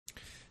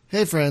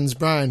Hey friends,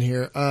 Brian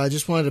here. I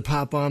just wanted to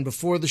pop on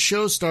before the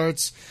show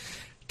starts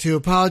to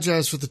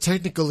apologize for the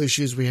technical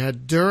issues we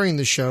had during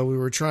the show. We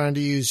were trying to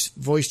use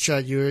voice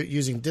chat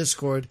using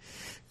Discord,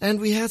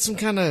 and we had some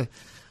kind of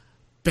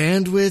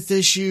bandwidth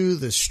issue.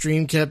 The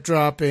stream kept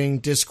dropping.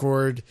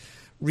 Discord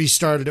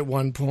restarted at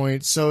one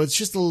point, so it's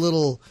just a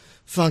little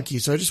funky.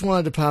 So I just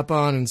wanted to pop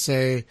on and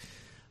say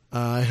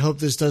I hope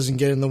this doesn't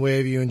get in the way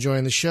of you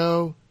enjoying the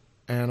show,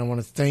 and I want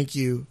to thank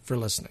you for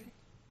listening.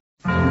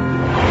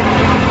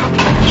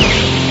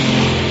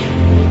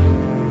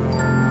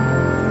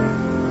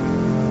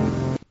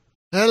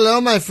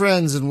 Hello, my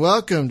friends, and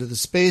welcome to the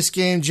Space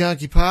Game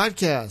Junkie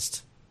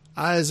Podcast.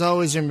 I, as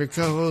always, am your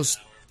co-host,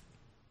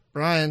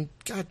 Brian.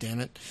 God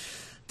damn it.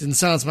 Didn't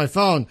silence my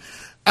phone.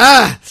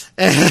 And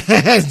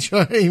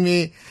joining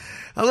me,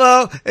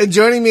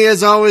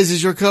 as always,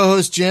 is your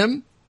co-host,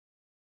 Jim.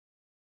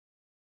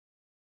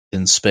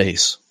 In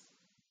space,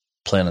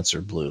 planets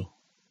are blue,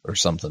 or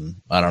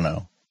something. I don't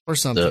know. Or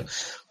something. The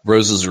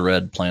roses are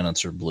red,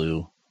 planets are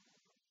blue.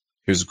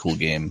 Here's a cool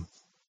game.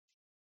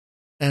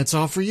 And it's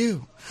all for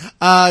you.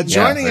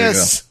 Joining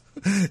us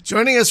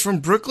from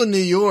Brooklyn, New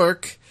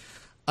York,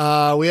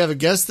 we have a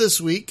guest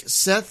this week,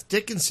 Seth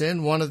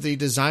Dickinson, one of the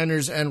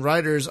designers and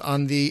writers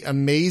on the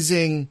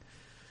amazing,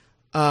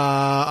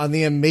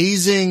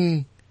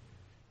 what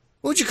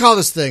would you call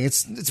this thing?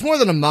 It's more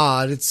than a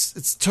mod.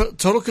 It's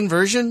Total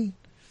Conversion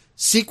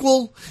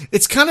sequel.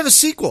 It's kind of a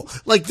sequel.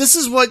 Like, this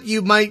is what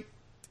you might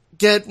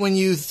get when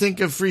you think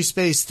of Free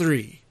Space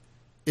 3.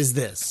 Is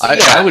this?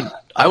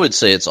 I would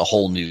say it's a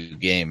whole new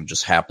game,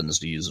 just happens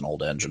to use an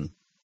old engine.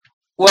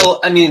 Well,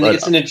 I mean,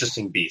 it's an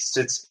interesting beast.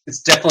 It's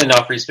definitely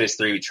not Free Space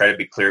 3. We try to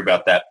be clear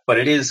about that, but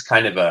it is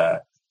kind of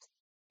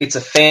it's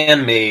a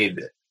fan-made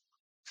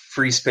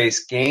Free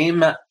Space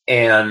game,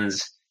 and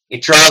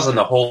it draws on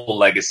the whole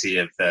legacy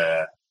of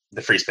the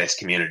Free Space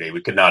community.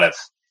 We could not have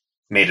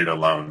made it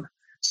alone,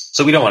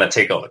 so we don't want to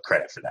take all the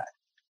credit for that.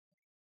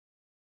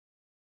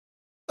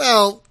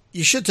 Well,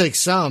 you should take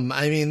some.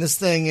 I mean, this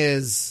thing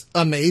is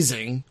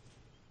amazing.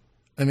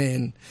 I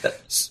mean,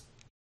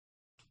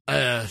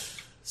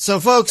 so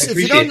folks, if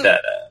you don't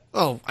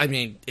know, I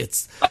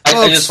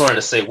just wanted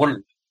to say one of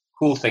the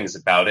cool things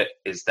about it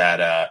is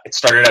that it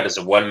started out as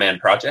a one-man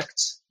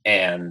project,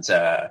 and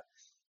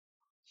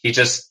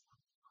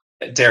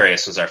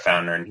Darius was our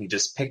founder, and he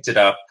just picked it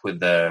up with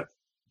the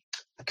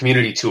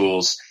community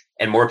tools,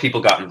 and more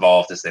people got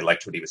involved as they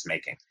liked what he was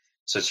making.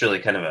 So it's really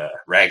kind of a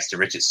rags to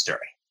riches story.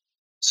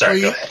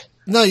 Sorry, go ahead.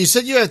 No, you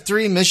said you had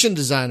 3 mission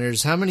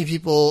designers. How many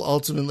people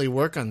ultimately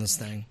work on this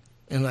thing,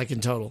 in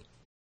total?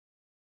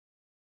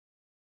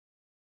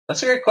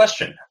 That's a great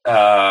question.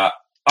 Off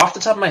the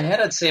top of my head,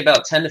 I'd say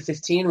about 10 to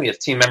 15. We have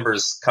team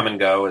members come and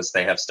go as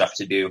they have stuff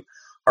to do.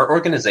 Our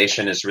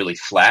organization is really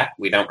flat.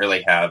 We don't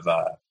really have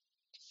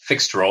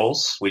fixed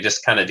roles. We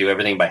just kind of do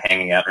everything by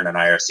hanging out in an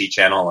IRC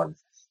channel, and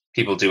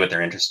people do what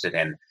they're interested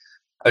in.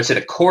 I would say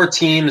the core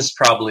team is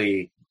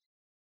probably,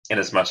 in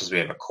as much as we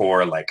have a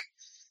core, like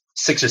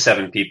 6 or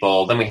 7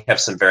 people. Then we have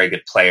some very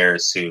good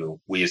players who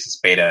we use as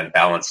beta and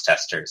balance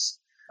testers.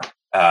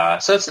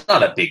 So it's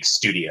not a big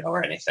studio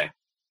or anything.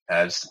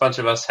 Just a bunch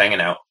of us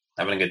hanging out,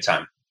 having a good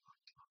time.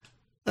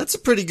 That's a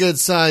pretty good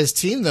sized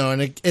team, though,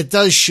 and it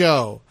does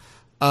show.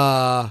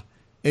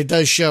 It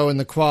does show in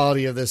the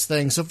quality of this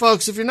thing. So,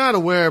 folks, if you're not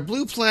aware,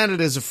 Blue Planet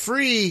is a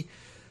free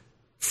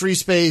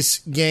space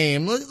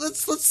game. It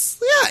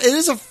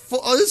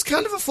is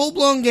kind of a full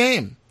blown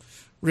game.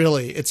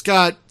 Really, it's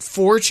got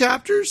 4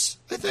 chapters,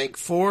 I think,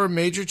 4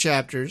 major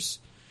chapters.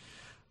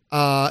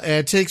 And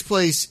it takes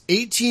place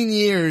 18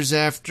 years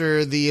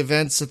after the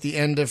events at the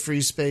end of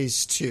Free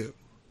Space 2.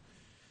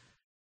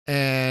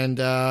 And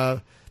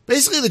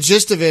basically the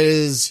gist of it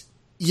is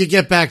you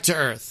get back to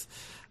Earth.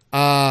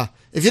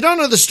 If you don't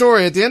know the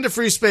story, at the end of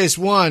Free Space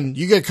 1,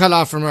 you get cut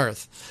off from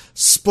Earth.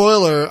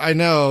 Spoiler, I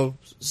know,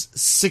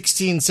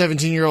 16,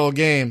 17-year-old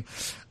game,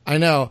 I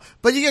know.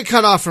 But you get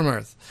cut off from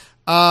Earth.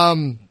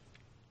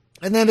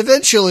 And then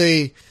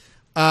eventually, you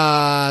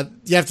have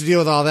to deal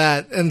with all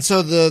that. And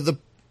so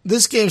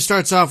this game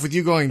starts off with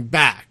you going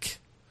back,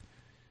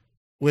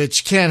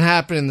 which can't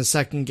happen in the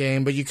second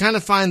game, but you kind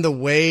of find the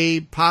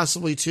way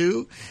possibly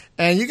to.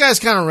 And you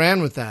guys kind of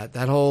ran with that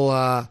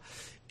whole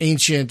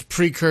ancient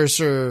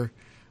precursor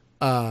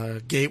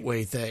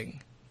gateway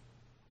thing.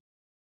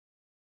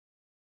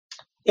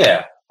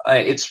 Yeah,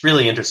 it's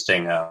really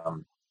interesting. Is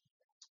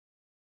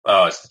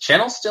the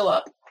channel still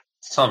up?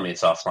 It's telling me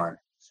it's offline.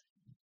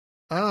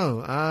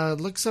 Oh, it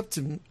looks up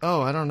to...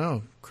 Oh, I don't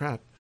know. Crap,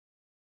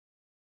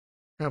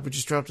 we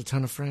just dropped a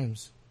ton of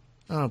frames.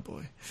 Oh,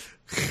 boy.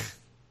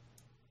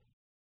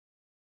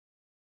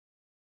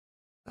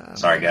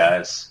 Sorry,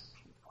 guys.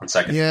 1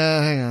 second.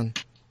 Yeah, hang on.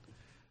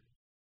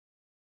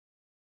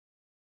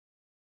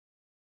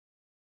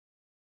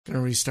 Gonna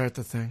restart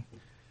the thing.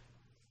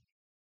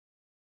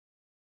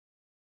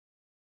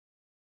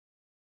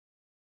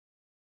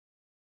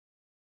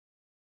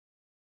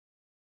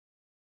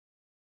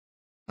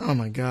 Oh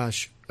my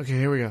gosh. Okay,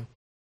 here we go.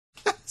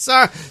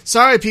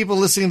 Sorry, people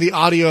listening to the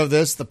audio of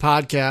this, the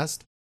podcast.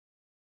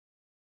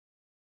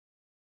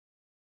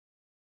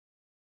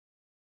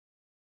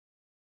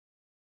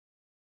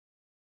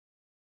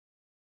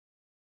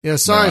 Yeah,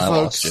 sorry, No, I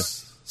lost you.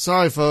 folks.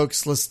 Sorry,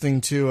 folks,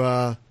 listening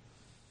to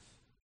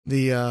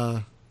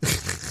the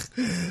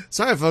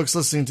sorry, folks,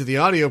 listening to the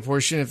audio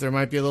portion. If there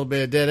might be a little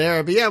bit of dead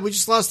air, but yeah, we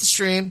just lost the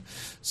stream,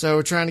 so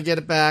we're trying to get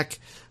it back.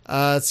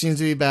 It seems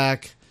to be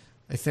back,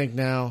 I think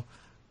now.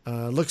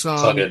 Looks on.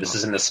 It's all good. This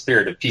is in the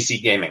spirit of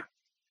PC gaming.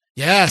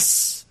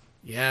 Yes,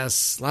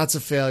 lots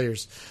of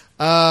failures.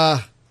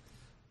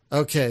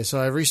 Okay, so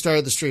I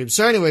restarted the stream.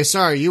 So anyway,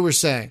 sorry, you were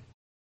saying.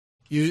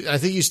 I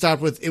think you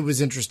stopped with "it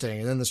was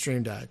interesting," and then the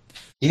stream died.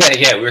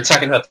 Yeah, we were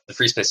talking about the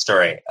free space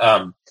story.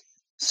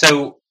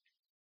 So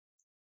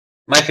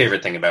my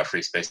favorite thing about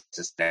free space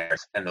is the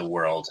narrative and the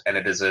world, and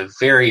it is a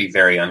very,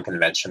 very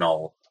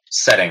unconventional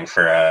setting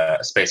for a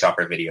space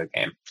opera video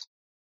game.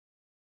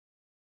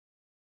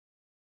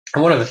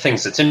 And one of the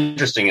things that's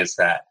interesting is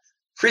that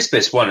Free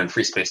Space 1 and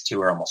Free Space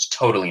 2 are almost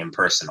totally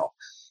impersonal.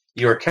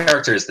 Your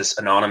character is this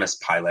anonymous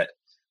pilot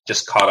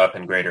just caught up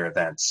in greater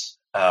events.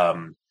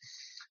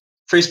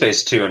 Free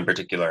Space 2 in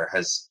particular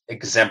has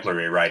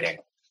exemplary writing.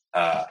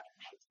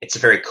 It's a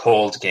very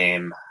cold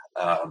game,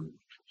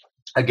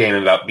 a game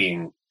about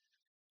being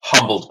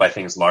humbled by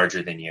things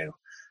larger than you.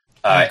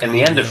 And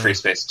the end of Free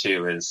Space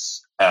 2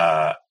 is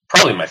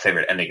probably my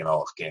favorite ending in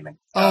all of gaming.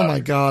 Oh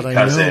my God, I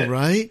know,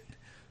 right?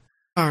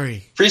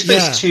 Sorry. Free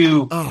Space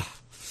 2,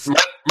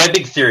 my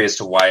big theory as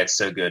to why it's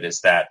so good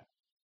is that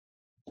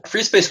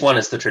Free Space 1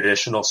 is the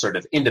traditional sort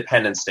of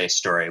Independence Day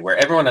story where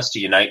everyone has to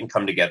unite and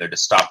come together to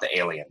stop the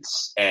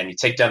aliens, and you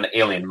take down the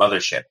alien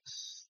mothership.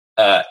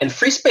 And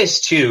Free Space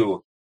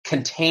 2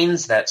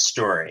 contains that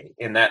story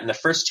in that in the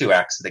first two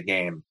acts of the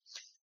game,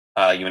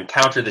 you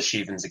encounter the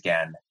Shivans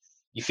again.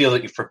 You feel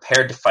that you've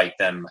prepared to fight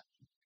them.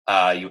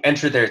 You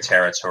enter their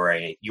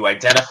territory. You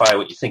identify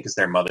what you think is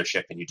their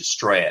mothership, and you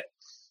destroy it.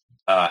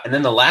 And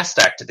then the last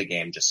act of the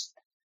game just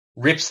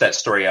rips that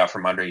story out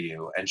from under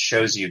you and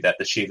shows you that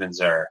the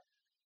Shivans are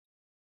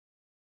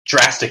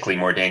drastically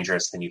more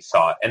dangerous than you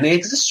thought. And they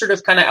exist sort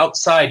of kind of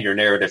outside your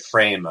narrative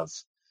frame of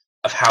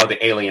how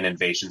the alien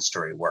invasion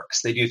story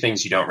works. They do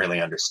things you don't really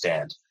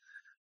understand.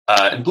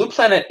 And Blue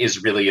Planet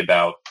is really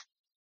about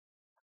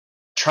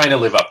trying to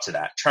live up to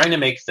that, trying to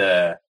make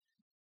the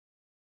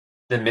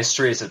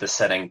mysteries of the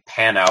setting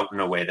pan out in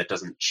a way that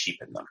doesn't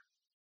cheapen them.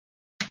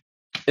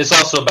 It's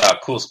also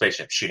about cool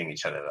spaceships shooting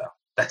each other, though.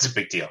 That's a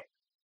big deal.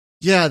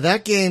 Yeah,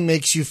 that game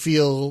makes you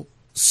feel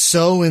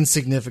so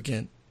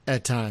insignificant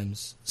at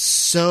times,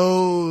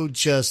 so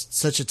just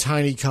such a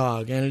tiny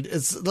cog, and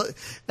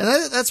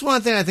that's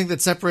one thing I think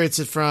that separates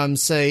it from,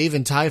 say,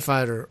 even TIE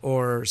Fighter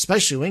or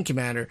especially Wing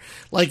Commander.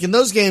 Like in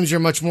those games, you're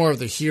much more of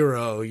the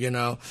hero, you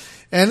know,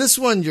 and this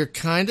one you're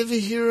kind of a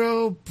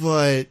hero,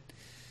 but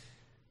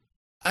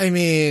I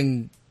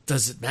mean,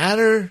 does it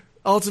matter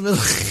ultimately?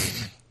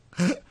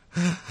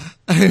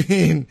 I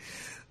mean,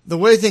 the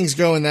way things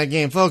go in that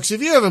game, folks,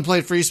 if you haven't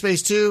played Free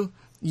Space 2,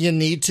 you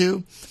need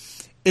to.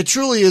 It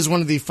truly is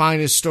one of the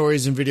finest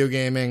stories in video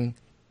gaming,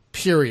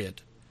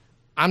 period.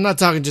 I'm not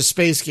talking just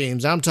space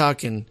games. I'm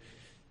talking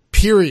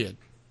period.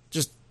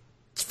 Just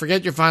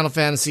forget your Final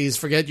Fantasies,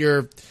 forget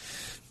your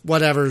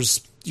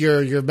whatevers,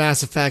 your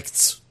Mass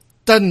Effects.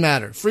 Doesn't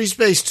matter. Free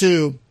Space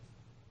 2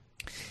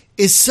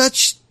 is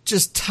such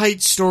just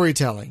tight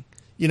storytelling.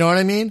 You know what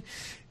I mean?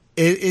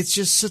 It's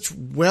just such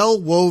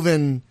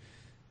well-woven,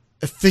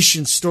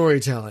 efficient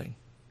storytelling.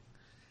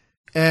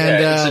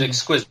 And it's an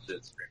exquisite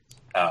script.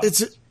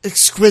 It's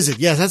exquisite.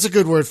 Yes, that's a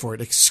good word for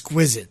it.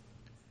 Exquisite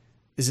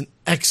is an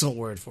excellent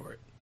word for it.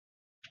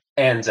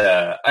 And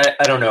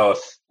I don't know if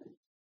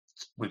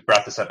we've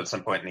brought this up at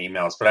some point in the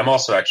emails, but I'm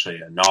also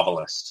actually a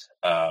novelist.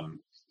 And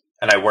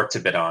I worked a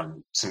bit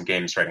on some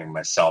games writing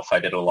myself. I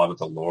did a lot of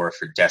the lore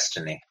for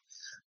Destiny.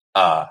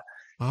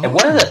 And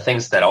one of the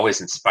things that always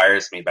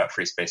inspires me about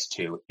Free Space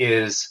 2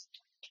 is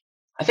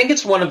I think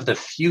it's one of the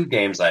few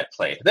games I've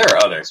played. There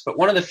are others, but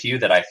one of the few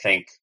that I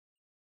think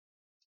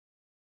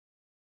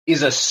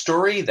is a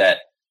story that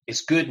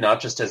is good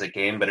not just as a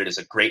game, but it is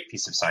a great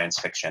piece of science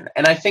fiction.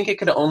 And I think it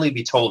could only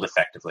be told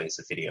effectively as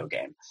a video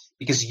game,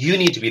 because you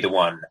need to be the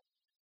one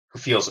who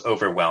feels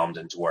overwhelmed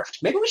and dwarfed.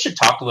 Maybe we should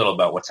talk a little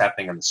about what's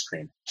happening on the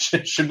screen.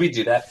 Should we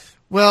do that?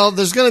 Well,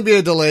 there's going to be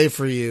a delay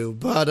for you,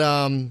 but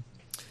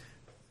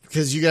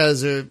because you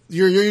guys are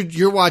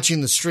you're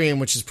watching the stream,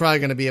 which is probably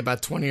going to be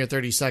about 20 or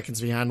 30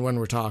 seconds behind when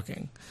we're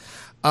talking.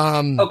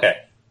 Okay.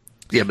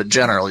 Yeah, but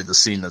generally the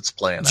scene that's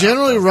playing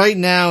Generally out, right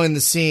now in the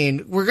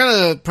scene, we're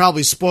going to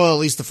probably spoil at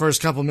least the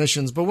first couple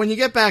missions, but when you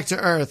get back to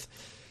Earth,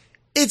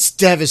 it's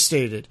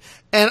devastated.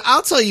 And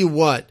I'll tell you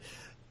what,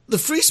 the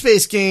Free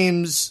Space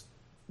games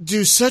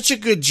do such a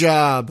good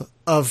job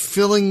of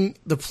filling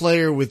the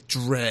player with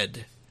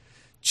dread.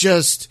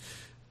 Just,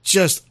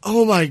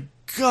 oh my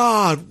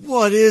God,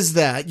 what is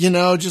that? You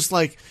know, just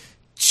like,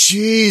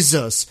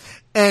 Jesus.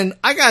 And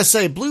I gotta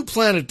say, Blue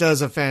Planet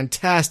does a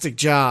fantastic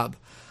job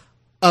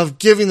of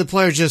giving the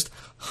player just,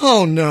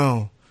 oh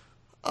no.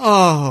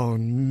 Oh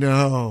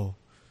no.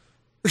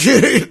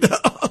 You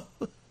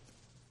know?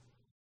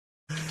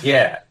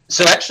 Yeah.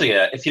 So actually,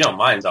 if you don't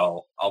mind,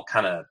 I'll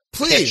kind of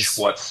Please. pitch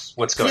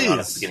what's going on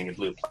at the beginning of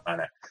Blue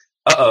Planet.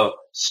 Uh-oh.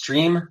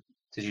 Stream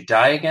Did you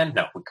die again?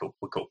 No, we're cool.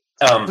 We're cool.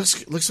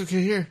 Looks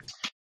okay here.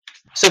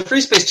 So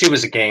Free Space 2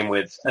 was a game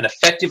with an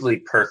effectively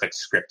perfect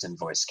script and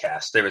voice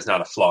cast. There was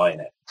not a flaw in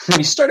it. When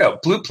you start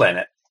out Blue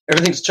Planet,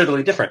 everything's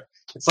totally different.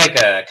 It's like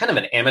a kind of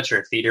an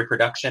amateur theater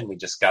production. We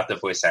just got the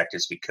voice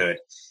actors we could.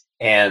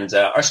 And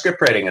our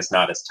script writing is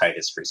not as tight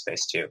as Free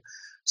Space 2.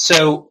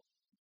 So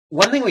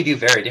one thing we do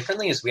very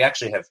differently is we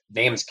actually have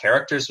named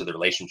characters with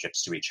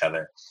relationships to each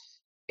other.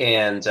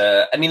 And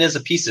I mean, as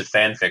a piece of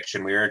fan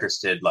fiction, we were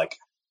interested, like,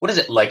 what is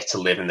it like to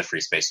live in the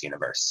Free Space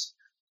universe?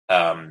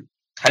 How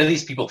do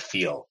these people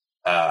feel?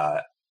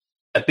 A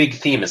big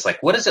theme is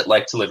like, what is it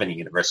like to live in a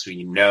universe where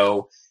you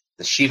know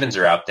the Shivans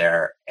are out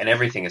there and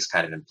everything is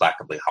kind of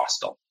implacably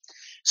hostile?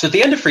 So at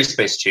the end of Free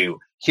Space 2,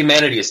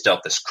 humanity is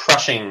dealt this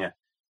crushing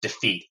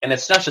defeat. And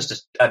it's not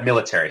just a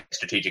military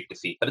strategic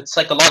defeat, but it's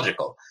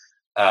psychological.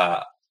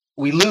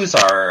 We lose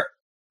our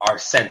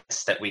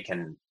sense that we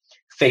can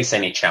face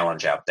any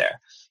challenge out there.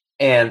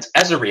 And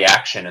as a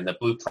reaction in the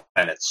Blue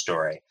Planet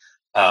story,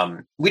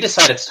 we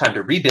decide it's time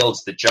to rebuild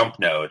the jump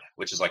node,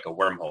 which is like a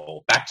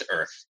wormhole, back to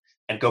Earth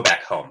and go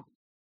back home.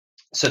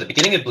 So the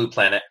beginning of Blue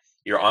Planet,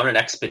 you're on an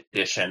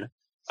expedition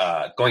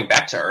going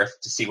back to Earth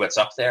to see what's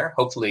up there,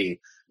 hopefully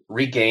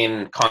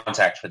regain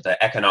contact with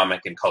the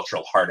economic and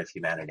cultural heart of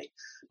humanity.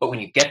 But when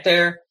you get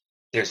there,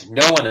 there's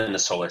no one in the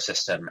solar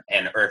system,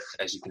 and Earth,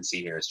 as you can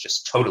see here, is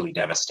just totally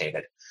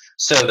devastated.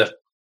 So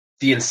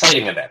the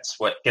inciting events,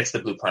 what gets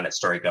the Blue Planet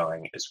story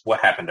going, is what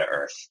happened to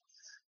Earth.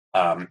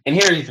 And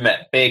here you've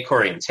met Bay,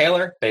 Corey, and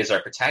Taylor. Bay's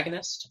our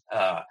protagonist.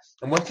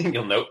 And one thing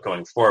you'll note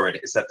going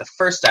forward is that the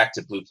first act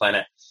of Blue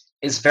Planet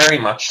is very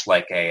much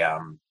like a...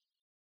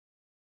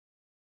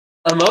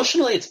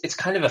 emotionally, it's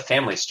kind of a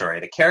family story.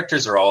 The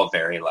characters are all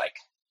very, like,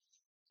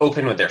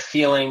 open with their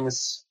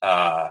feelings.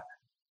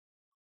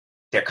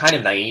 They're kind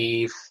of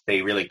naive.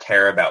 They really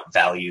care about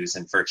values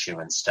and virtue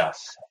and stuff.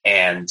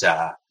 And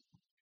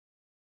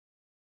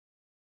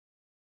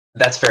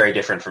that's very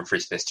different from Free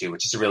Space 2,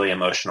 which is a really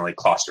emotionally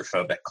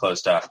claustrophobic,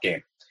 closed-off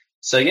game.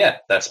 So yeah,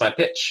 that's my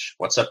pitch.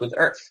 What's up with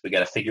Earth? We got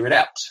to figure it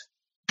out.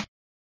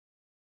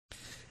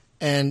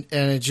 And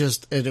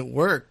it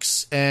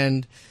works.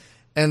 And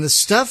the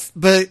stuff,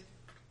 but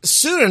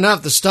soon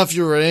enough, the stuff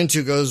you were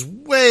into goes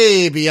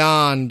way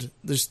beyond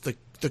the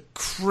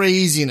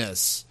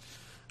craziness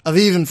of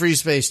even Free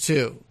Space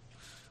 2.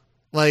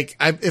 Like,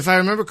 if I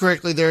remember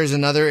correctly, there is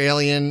another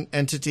alien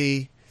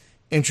entity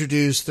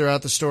introduced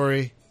throughout the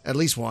story. At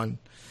least one.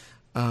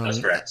 That's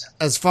correct.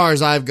 As far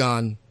as I've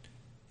gone,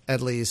 at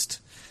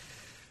least.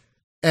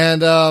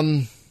 And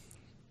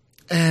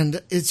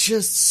it's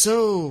just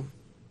so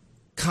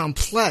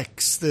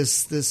complex.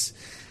 This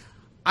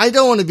I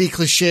don't want to be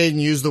cliched and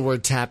use the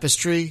word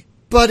tapestry,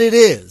 but it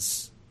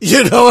is.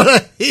 You know what I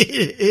mean?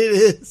 It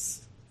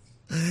is.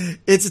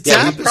 It's a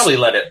tapestry. We probably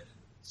let it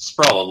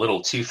sprawl a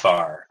little too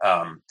far.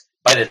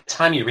 By the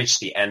time you reach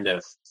the end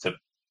of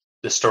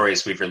the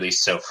stories we've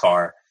released so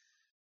far,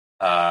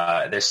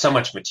 there's so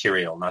much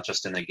material, not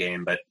just in the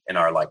game, but in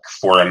our like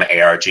forum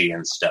ARG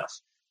and stuff,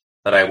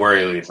 that I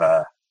worry we've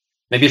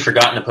maybe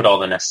forgotten to put all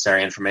the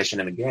necessary information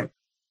in the game.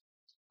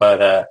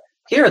 But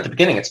here at the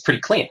beginning, it's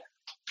pretty clean.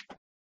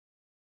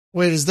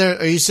 Wait,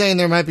 are you saying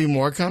there might be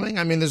more coming?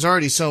 I mean, there's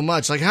already so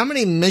much. Like, how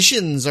many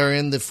missions are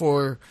in the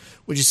four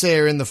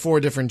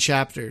different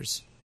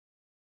chapters?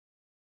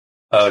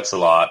 Oh, it's a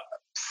lot.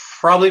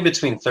 Probably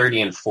between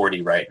 30 and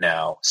 40 right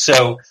now.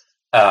 So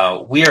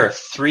we are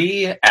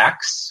 3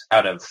 acts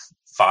out of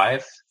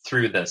 5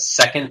 through the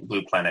second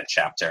Blue Planet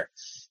chapter.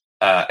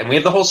 And we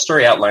have the whole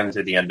story outlined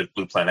through the end of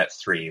Blue Planet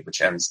 3,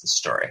 which ends the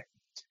story.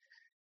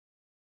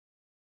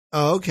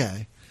 Oh,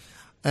 okay.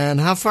 And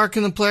how far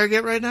can the player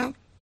get right now?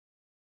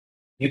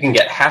 You can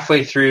get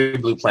halfway through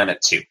Blue Planet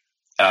 2.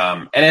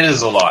 And it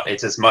is a lot.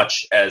 It's as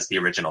much as the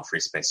original Free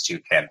Space 2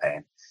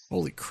 campaign.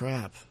 Holy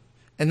crap.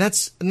 Again,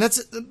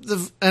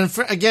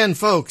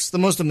 folks, the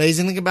most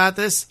amazing thing about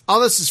this,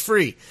 all this is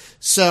free.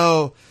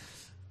 So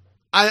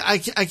I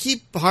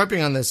keep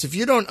harping on this. If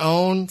you don't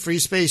own Free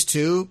Space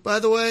 2, by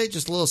the way,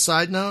 just a little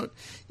side note,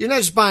 you're not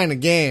just buying a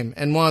game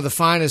and one of the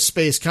finest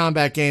space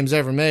combat games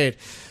ever made.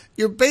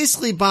 You're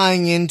basically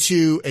buying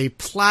into a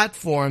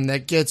platform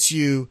that gets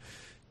you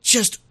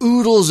just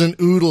oodles and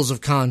oodles of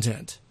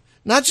content.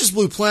 Not just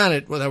Blue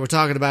Planet, that we're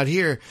talking about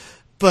here,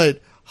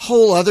 but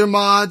whole other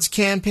mods,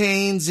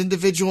 campaigns,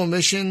 individual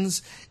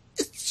missions.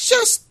 It's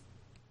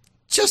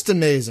just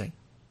amazing.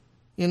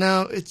 You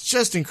know, it's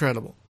just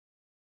incredible.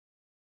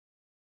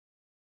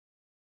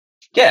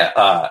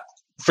 Yeah,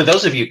 for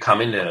those of you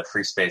coming to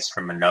Free Space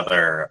from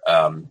another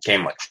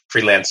game like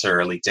Freelancer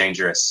or Elite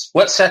Dangerous,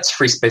 what sets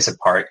Free Space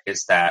apart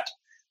is that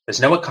there's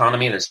no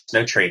economy, there's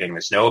no trading,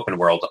 there's no open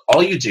world.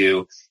 All you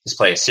do is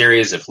play a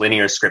series of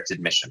linear scripted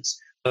missions,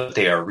 but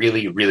they are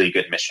really, really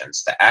good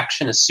missions. The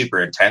action is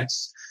super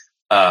intense,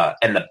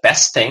 and the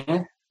best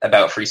thing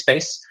about Free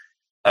Space,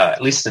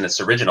 at least in its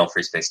original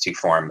Free Space 2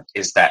 form,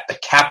 is that the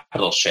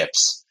capital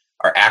ships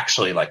are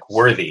actually like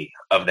worthy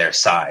of their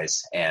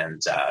size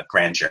and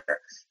grandeur.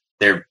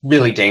 They're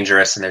really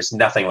dangerous, and there's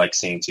nothing like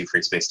seeing 2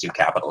 Free Space 2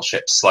 capital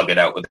ships slug it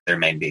out with their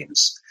main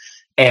beams.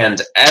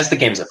 And as the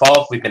game's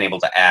evolved, we've been able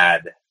to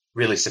add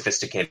really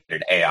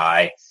sophisticated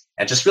AI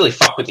and just really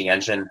fuck with the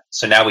engine.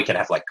 So now we can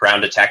have like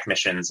ground attack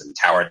missions and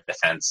tower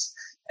defense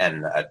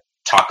and a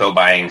taco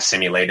buying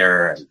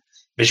simulator and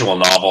visual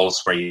novels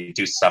where you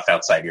do stuff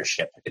outside your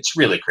ship. It's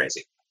really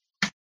crazy.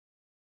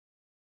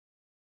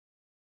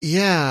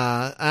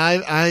 Yeah,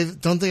 I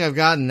don't think I've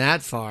gotten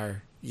that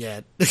far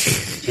yet.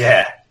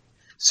 Yeah.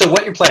 So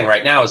what you're playing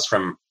right now is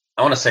from,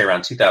 I want to say,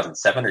 around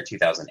 2007 or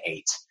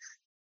 2008.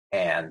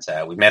 And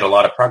we've made a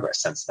lot of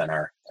progress since then.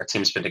 Our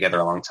team's been together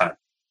a long time.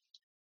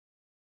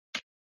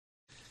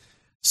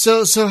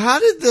 So how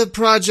did the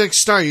project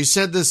start? You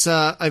said this,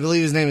 I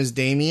believe his name is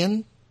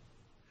Damien?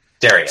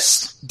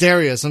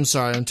 Darius, I'm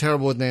sorry. I'm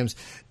terrible with names.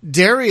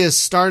 Darius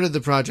started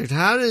the project.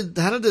 How did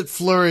it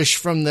flourish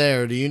from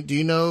there? Do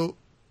you know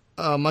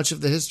much of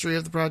the history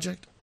of the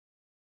project?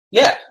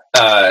 Yeah.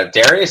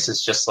 Darius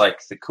is just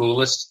like the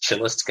coolest,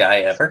 chillest guy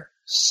ever.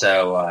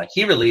 So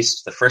he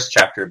released the first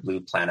chapter of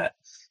Blue Planet.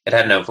 It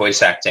had no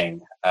voice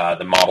acting.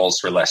 The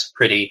models were less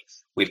pretty.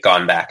 We've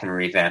gone back and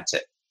revamped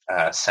it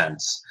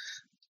since.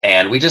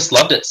 And we just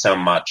loved it so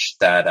much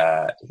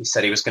that he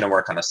said he was going to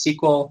work on a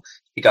sequel.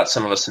 He got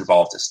some of us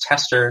involved as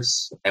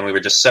testers, and we were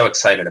just so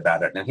excited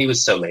about it. And he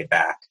was so laid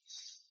back.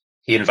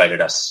 He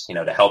invited us,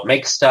 to help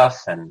make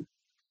stuff. And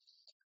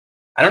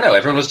I don't know,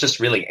 everyone was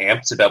just really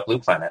amped about Blue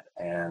Planet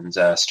and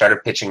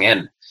started pitching in.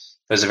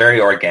 It was a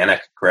very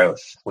organic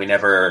growth. We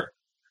never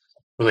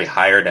really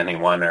hired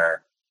anyone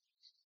or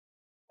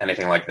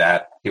anything like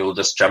that. People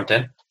just jumped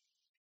in.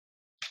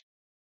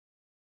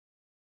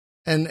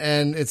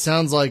 And it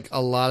sounds like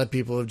a lot of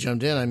people have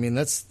jumped in. I mean,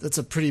 that's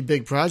a pretty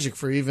big project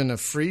for even a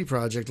free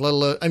project, let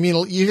alone, I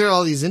mean, you hear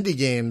all these indie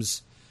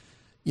games,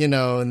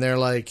 and they're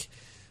like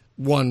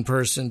one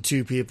person,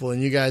 two people,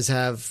 and you guys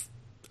have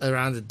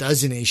around a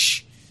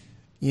dozen-ish,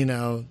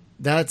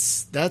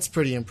 that's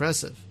pretty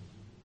impressive.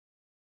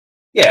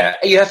 Yeah,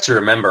 you have to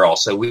remember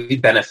also, we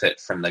benefit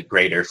from the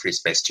greater Free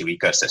Space 2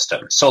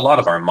 ecosystem. So a lot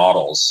of our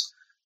models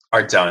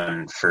are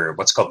done for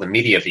what's called the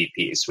Media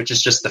VPs, which is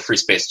just the Free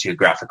Space 2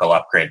 graphical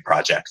upgrade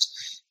project.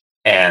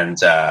 And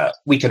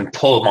we can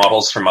pull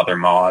models from other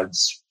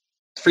mods.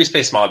 Free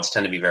Space mods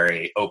tend to be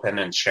very open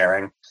and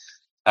sharing.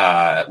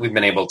 We've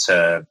been able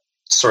to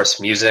source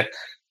music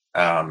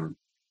from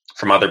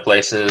other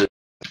places.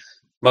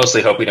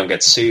 Mostly hope we don't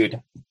get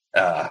sued.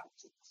 There's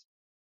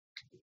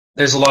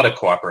a lot of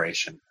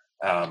cooperation.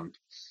 So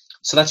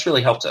that's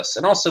really helped us.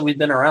 And also, we've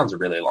been around a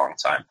really long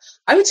time.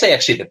 I would say,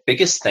 actually, the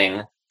biggest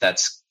thing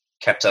that's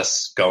kept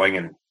us going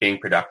and being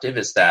productive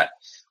is that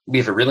we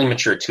have a really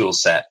mature tool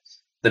set.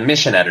 The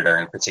mission editor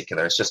in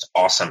particular is just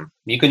awesome.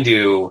 You can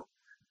do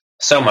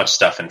so much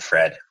stuff in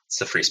Fred. It's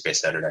the Free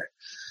Space editor.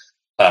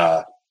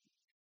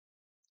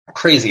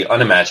 Crazy,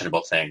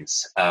 unimaginable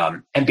things.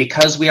 And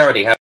because we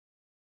already have...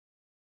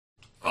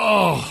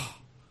 Oh,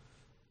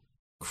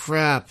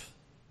 crap.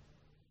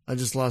 I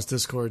just lost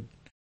Discord.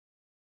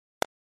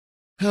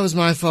 That was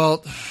my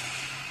fault.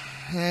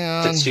 Hang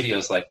on. The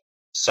studio's like,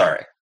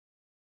 sorry.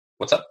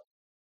 What's up?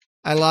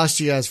 I lost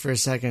you guys for a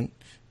second.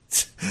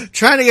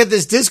 Trying to get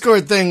this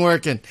Discord thing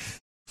working.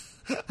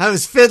 I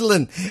was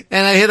fiddling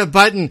and I hit a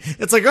button.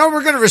 It's like, oh,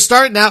 we're going to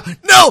restart now.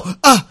 No!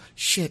 Oh,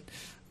 shit.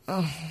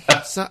 Oh,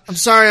 I'm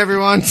sorry,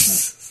 everyone.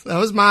 That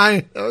was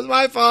my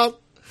fault.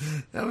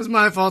 That was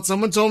my fault.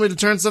 Someone told me to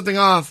turn something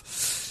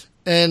off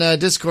in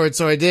Discord,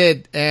 so I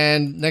did.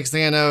 And next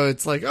thing I know,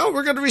 it's like, oh,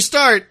 we're going to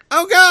restart.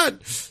 Oh,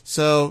 God.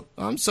 So,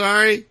 I'm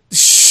sorry.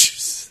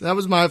 That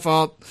was my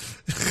fault.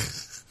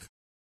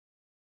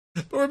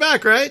 But we're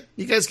back, right?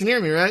 You guys can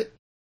hear me, right?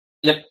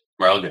 Yep,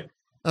 we're all good.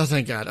 Oh,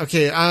 thank God.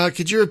 Okay,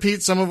 could you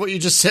repeat some of what you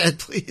just said,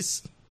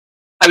 please?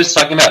 I was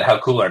talking about how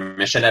cool our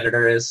mission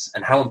editor is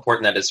and how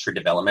important that is for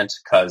development,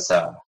 because,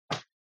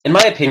 in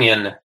my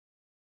opinion,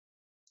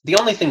 the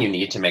only thing you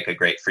need to make a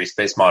great Free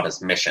Space mod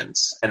is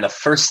missions. And the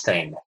first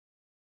thing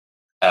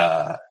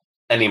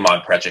any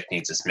mod project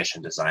needs is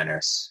mission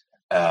designers.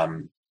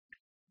 I've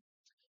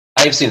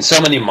seen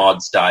so many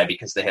mods die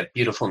because they have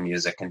beautiful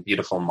music and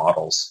beautiful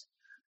models,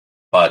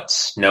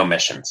 but no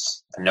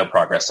missions and no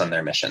progress on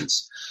their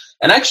missions.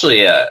 And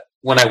actually,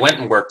 when I went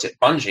and worked at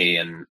Bungie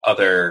and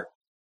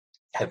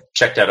have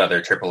checked out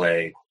other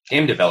AAA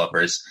game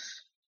developers,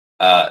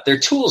 their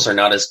tools are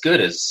not as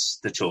good as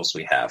the tools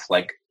we have.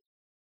 Like,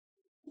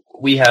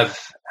 we have,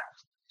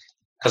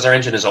 because our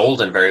engine is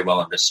old and very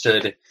well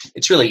understood,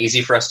 it's really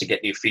easy for us to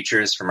get new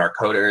features from our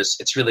coders.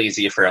 It's really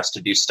easy for us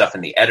to do stuff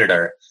in the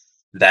editor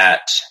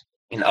that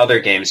in other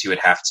games you would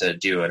have to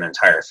do an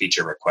entire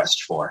feature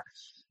request for.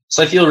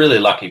 So I feel really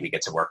lucky we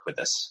get to work with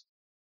this.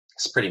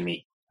 It's pretty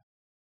neat.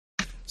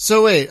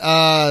 So wait,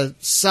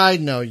 side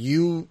note,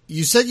 you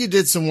said you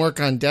did some work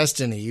on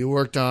Destiny. You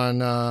worked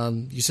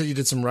on, you said you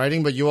did some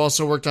writing, but you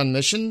also worked on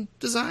mission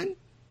design?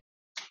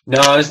 No,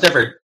 I was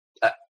never,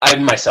 I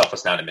myself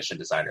was not a mission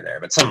designer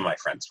there, but some of my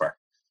friends were.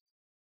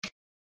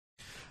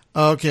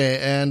 Okay,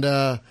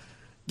 and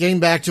getting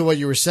back to what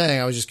you were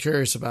saying, I was just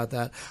curious about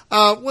that.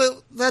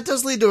 Well, that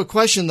does lead to a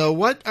question, though.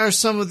 What are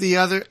some of the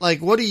other,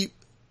 like, what do you,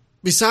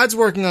 besides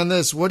working on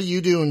this, what do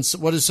you do, and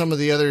what do some of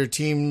the other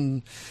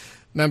team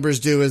members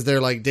do as their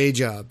like day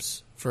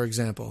jobs, for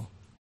example?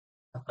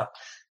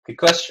 Good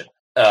question.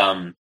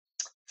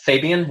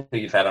 Fabian, who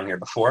you've had on here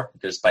before,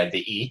 goes by the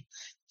E.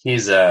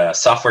 He's a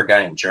software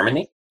guy in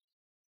Germany.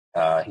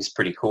 He's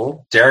pretty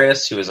cool.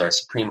 Darius, who is our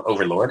supreme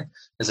overlord,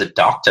 is a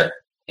doctor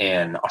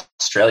in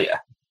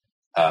Australia.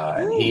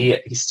 And he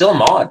still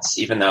mods,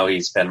 even though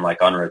he's been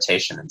like on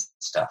rotation and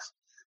stuff.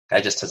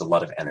 Guy just has a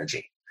lot of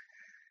energy.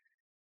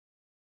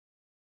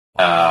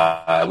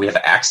 We have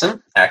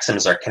Axum. Axum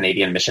is our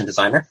Canadian mission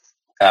designer.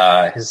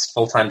 His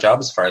full-time job,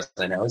 as far as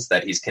I know, is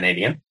that he's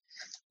Canadian.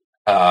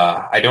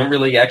 I don't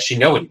really actually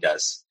know what he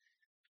does,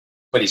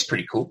 but he's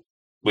pretty cool.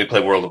 We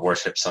play World of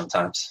Warships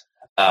sometimes.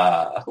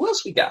 Who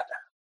else we got?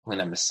 I'm going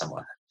to miss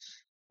someone.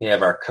 We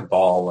have our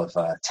cabal of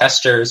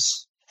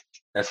testers.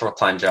 Their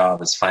full-time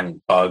job is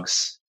finding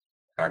bugs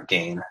in our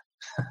game.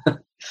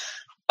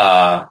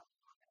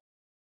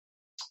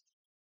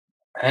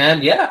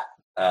 And yeah,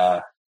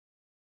 you're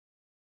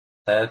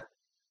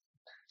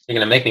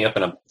going to make me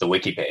open up the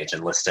wiki page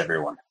and list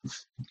everyone.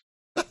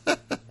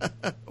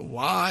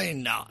 Why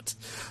not?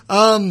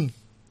 So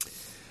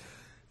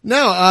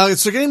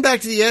getting back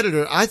to the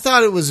editor, I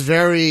thought it was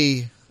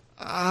very,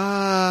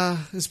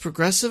 is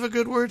progressive a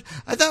good word?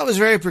 I thought it was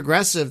very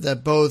progressive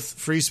that both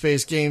Free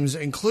Space games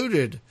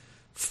included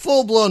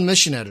full-blown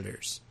mission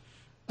editors.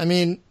 I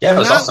mean, yeah, it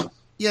was awesome.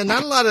 Yeah,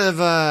 not a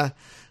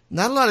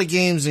lot of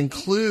games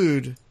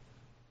include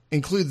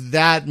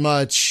that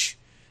much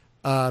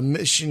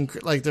mission,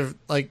 like they're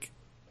like,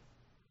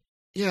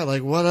 yeah,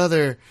 like what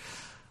other,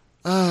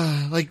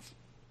 like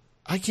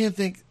I can't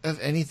think of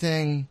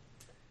anything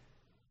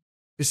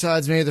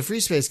besides maybe the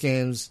Free Space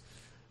games.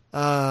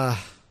 What's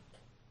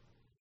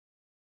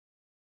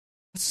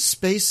a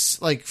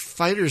space like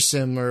fighter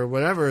sim or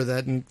whatever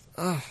that?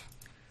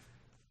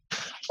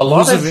 A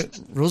lot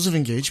of rules of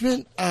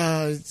engagement.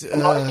 A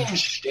lot of games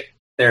ship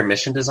their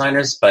mission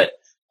designers, but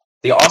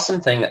the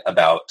awesome thing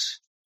about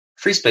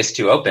Free Space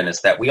 2 Open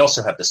is that we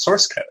also have the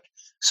source code,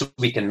 so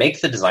we can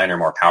make the designer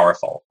more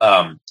powerful.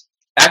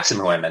 Axum,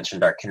 who I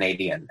mentioned, are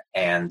Canadian,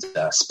 and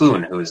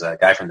Spoon, who is a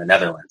guy from the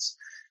Netherlands,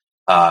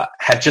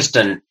 have just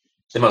done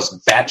the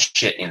most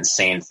batshit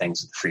insane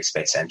things with the Free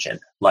Space engine.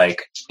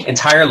 Like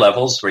entire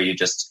levels where you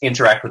just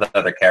interact with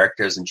other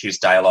characters and choose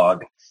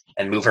dialogue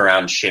and move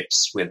around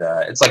ships with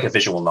it's like a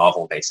visual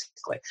novel,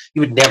 basically.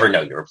 You would never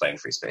know you were playing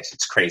Free Space.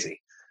 It's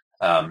crazy.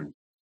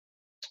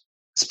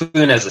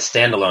 Spoon has a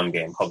standalone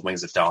game called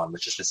Wings of Dawn,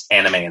 which is this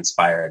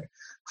anime-inspired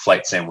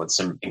flight sim with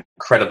some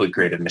incredibly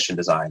creative mission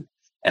design.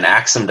 And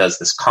Axum does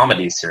this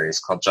comedy series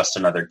called Just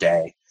Another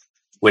Day,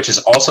 which is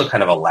also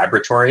kind of a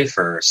laboratory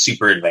for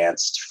super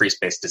advanced free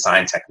space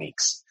design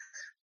techniques.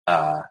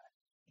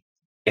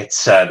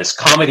 It's this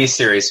comedy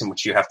series in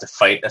which you have to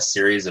fight a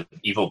series of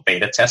evil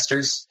beta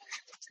testers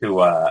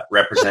who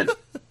represent,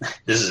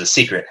 this is a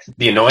secret,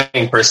 the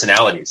annoying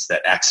personalities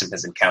that Axum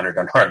has encountered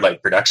on Hard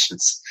Light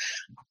Productions.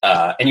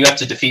 And you have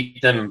to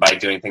defeat them by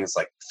doing things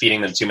like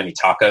feeding them too many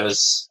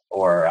tacos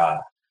or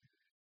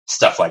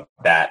stuff like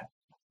that.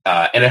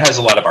 And it has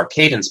a lot of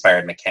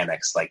arcade-inspired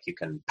mechanics, like you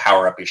can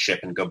power up your ship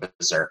and go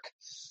berserk.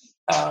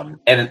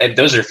 And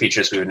those are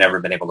features we would never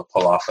been able to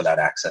pull off without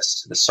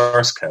access to the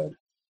source code.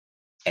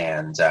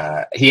 And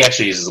he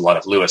actually uses a lot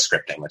of Lua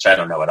scripting, which I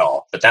don't know at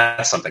all, but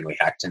that's something we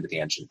hacked into the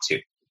engine too.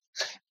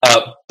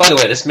 By the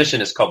way, this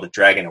mission is called the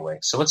Dragon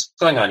Awake. So what's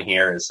going on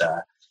here is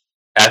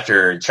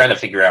after trying to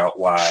figure out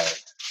why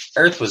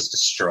Earth was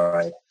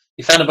destroyed,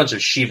 you found a bunch of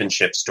Shivan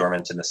ships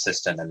dormant in the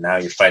system, and now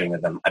you're fighting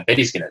with them. I bet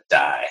he's going to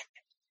die.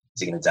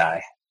 Is he going to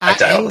die? I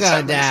am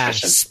going to die.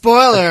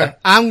 Spoiler,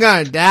 I'm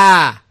going to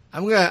die.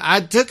 I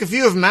took a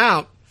few of them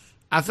out.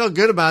 I felt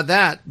good about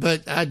that,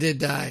 but I did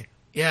die.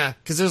 Yeah,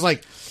 because there's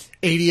like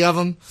 80 of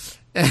them.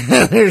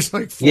 There's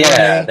like four.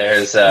 Yeah,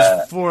 there's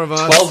 4 of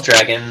us. 12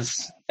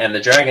 dragons, and the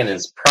dragon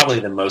is probably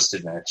the most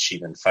advanced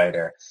Shivan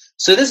fighter.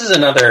 So this is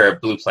another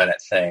Blue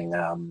Planet thing.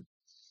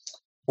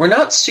 We're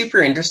not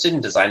super interested in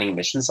designing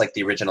missions like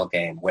the original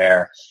game,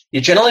 where you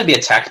generally be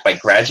attacked by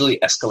gradually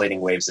escalating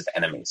waves of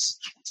enemies.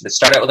 So they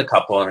start out with a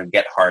couple and it'd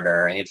get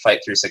harder, and you'd fight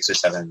through 6 or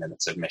 7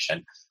 minutes of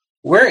mission.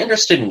 We're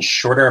interested in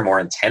shorter, more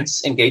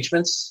intense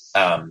engagements,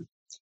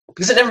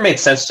 because it never made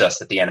sense to us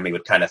that the enemy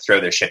would kind of throw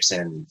their ships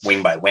in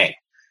wing by wing.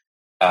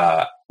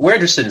 We're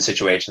interested in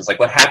situations like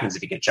what happens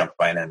if you get jumped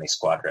by an enemy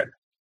squadron.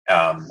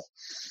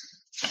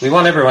 We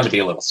want everyone to be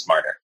a little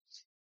smarter.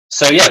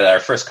 So yeah, our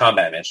first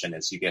combat mission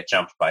is you get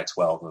jumped by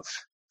 12 of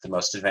the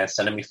most advanced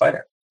enemy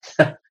fighter.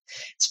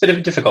 It's a bit of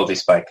a difficulty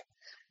spike.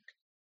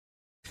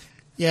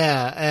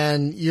 Yeah,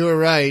 and you were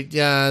right.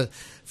 Yeah,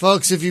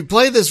 folks, if you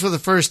play this for the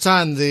first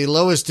time, the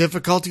lowest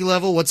difficulty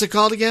level, what's it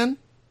called again?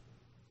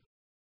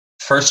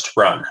 First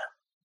run.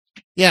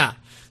 Yeah,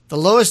 the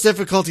lowest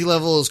difficulty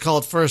level is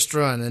called First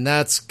Run, and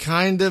that's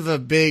kind of a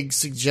big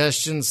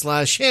suggestion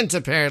 / hint,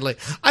 apparently.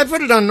 I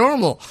put it on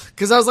normal,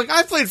 because I was like,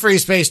 I've played Free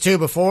Space 2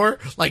 before,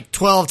 like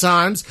 12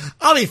 times.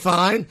 I'll be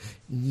fine.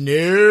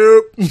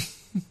 Nope.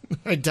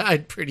 I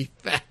died pretty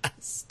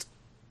fast.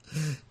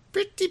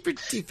 Pretty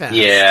fast.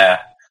 Yeah.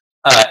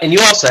 And you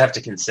also have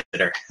to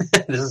consider,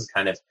 this is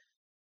kind of,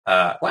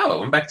 wow, it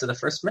went back to the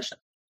first mission.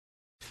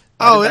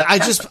 Oh,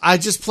 I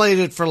just played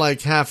it for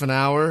like half an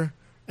hour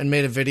and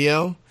made a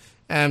video,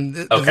 and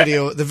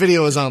the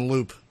video is on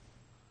loop.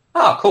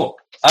 Oh, cool.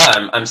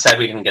 I'm sad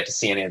we didn't get to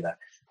see any of the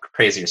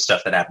crazier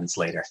stuff that happens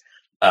later.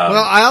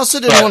 Well, I also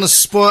didn't want to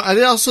spoil. I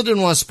also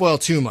didn't want to spoil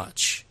too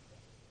much.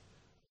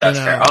 That's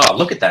fair. Oh,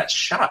 look at that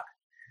shot!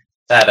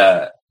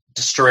 That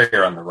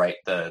destroyer on the right,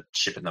 the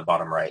ship in the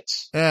bottom right.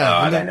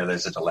 Yeah, and I know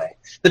there's a delay.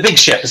 The big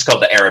ship is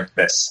called the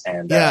Erebus,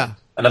 and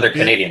another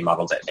Canadian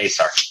model, the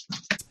ASAR.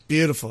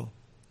 Beautiful,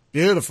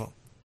 beautiful.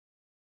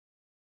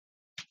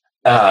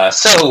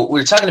 So we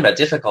were talking about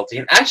difficulty,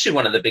 and actually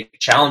one of the big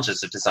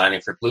challenges of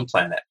designing for Blue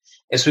Planet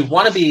is we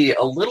want to be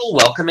a little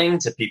welcoming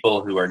to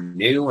people who are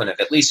new and have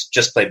at least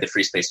just played the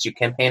Free Space 2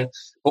 campaign,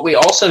 but we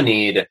also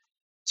need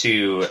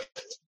to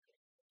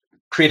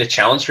create a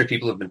challenge for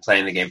people who've been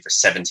playing the game for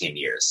 17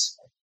 years.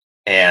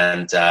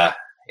 And that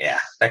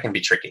can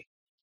be tricky.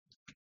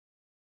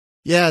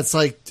 Yeah, it's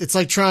like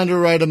trying to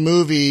write a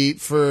movie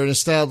for an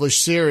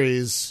established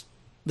series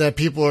that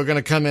people are going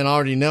to come in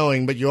already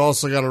knowing, but you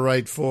also got to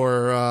write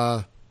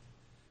for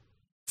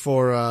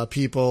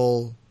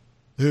people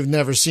who've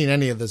never seen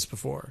any of this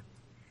before.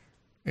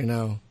 You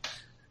know,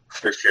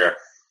 for sure.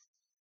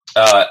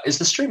 Is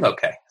the stream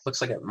okay?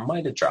 Looks like it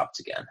might have dropped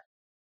again.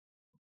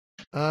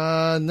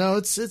 No,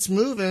 it's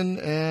moving,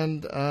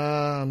 and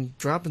I'm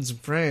dropping some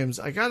frames.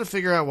 I got to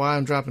figure out why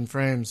I'm dropping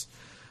frames.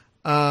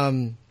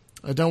 I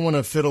don't want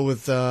to fiddle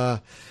with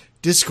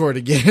Discord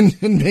again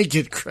and make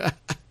it crash.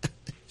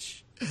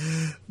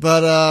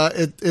 But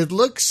it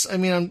looks. I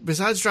mean,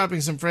 besides dropping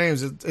some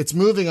frames, it's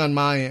moving on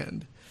my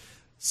end.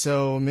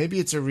 So maybe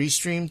it's a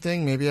restream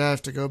thing. Maybe I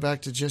have to go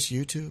back to just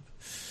YouTube.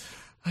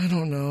 I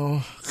don't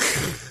know.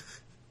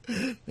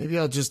 Maybe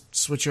I'll just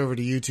switch over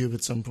to YouTube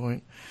at some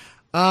point.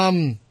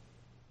 But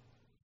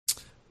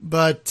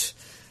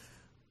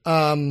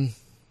I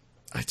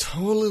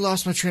totally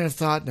lost my train of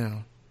thought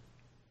now.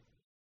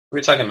 We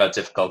were talking about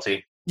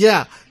difficulty.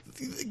 Yeah.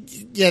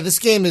 This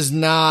game is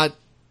not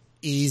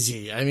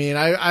easy. I mean,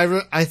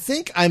 I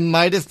think I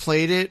might have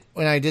played it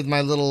when I did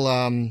my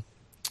little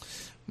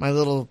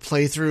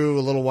playthrough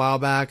a little while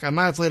back. I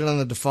might have played it on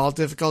the default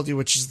difficulty,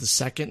 which is the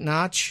second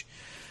notch.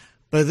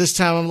 But this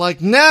time I'm like,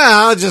 nah,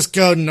 I'll just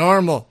go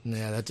normal.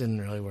 Yeah, that didn't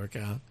really work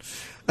out.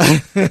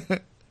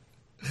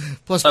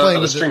 Plus,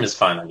 the stream is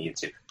fine on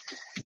YouTube.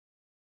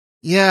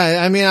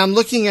 Yeah, I mean, I'm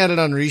looking at it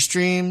on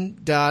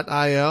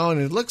Restream.io,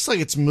 and it looks like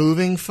it's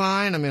moving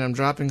fine. I mean, I'm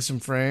dropping some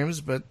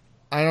frames, but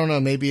I don't know.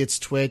 Maybe it's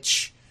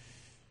Twitch.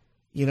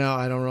 You know,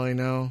 I don't really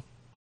know.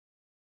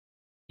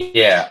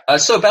 Yeah.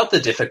 So about the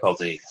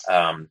difficulty,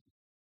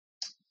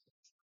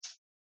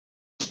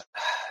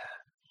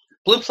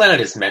 Blue Planet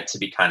is meant to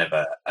be kind of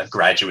a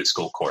graduate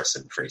school course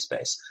in free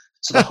space.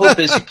 So the hope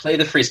is you play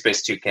the Free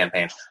Space 2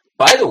 campaign.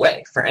 By the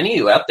way, for any of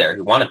you out there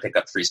who want to pick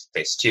up Free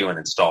Space 2 and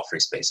install Free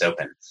Space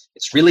Open,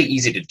 it's really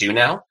easy to do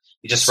now.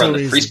 You just run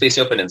the Free Space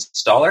Open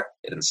installer.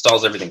 It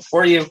installs everything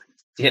for you. If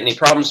you hit any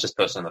problems, just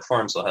post on the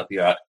forums. They'll help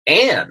you out.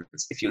 And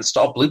if you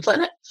install Blue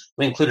Planet,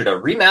 we included a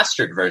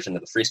remastered version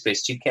of the Free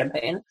Space 2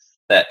 campaign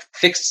that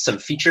fixed some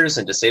features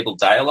and disabled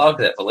dialogue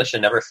that Felicia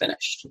never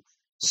finished.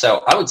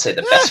 So I would say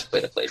the best way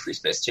to play Free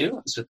Space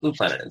 2 is with Blue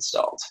Planet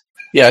installed.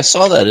 Yeah, I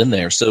saw that in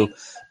there. So,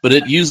 but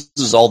it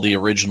uses all the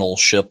original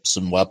ships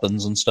and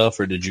weapons and stuff,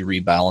 or did you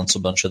rebalance a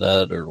bunch of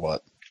that, or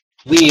what?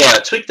 We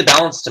tweaked the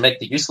balance to make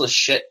the useless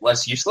shit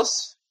less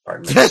useless.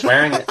 Pardon me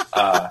swearing.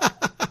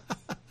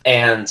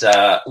 And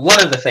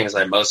one of the things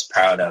I'm most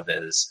proud of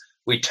is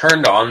we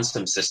turned on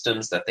some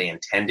systems that they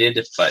intended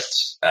but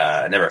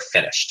never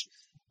finished.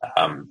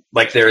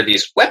 Like there are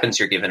these weapons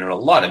you're given in a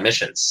lot of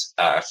missions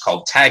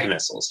called tag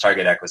missiles,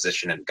 target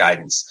acquisition and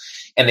guidance.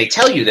 And they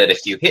tell you that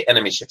if you hit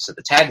enemy ships with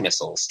the tag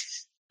missiles,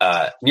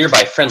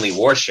 nearby friendly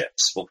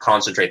warships will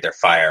concentrate their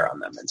fire on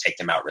them and take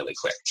them out really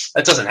quick.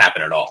 That doesn't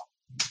happen at all.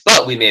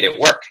 But we made it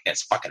work.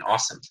 It's fucking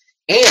awesome.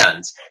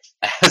 And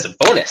as a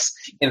bonus,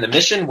 in the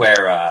mission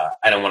where,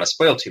 I don't want to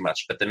spoil too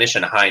much, but the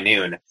mission High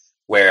Noon,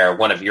 where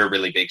one of your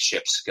really big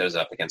ships goes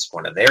up against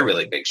one of their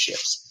really big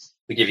ships,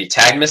 we give you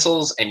tag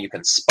missiles, and you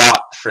can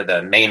spot for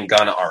the main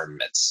gun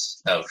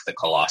armaments of the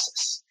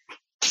Colossus.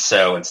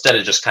 So instead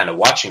of just kind of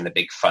watching the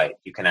big fight,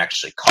 you can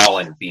actually call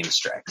in beam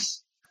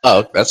strikes.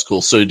 Oh, that's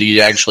cool. So do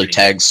you actually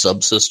tag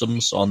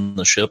subsystems on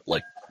the ship?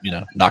 Like,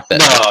 knock that?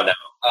 No.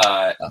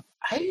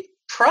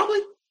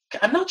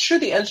 I'm not sure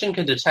the engine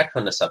can detect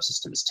when the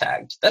subsystem is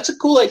tagged. That's a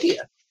cool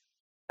idea.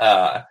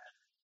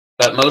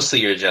 But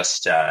mostly you're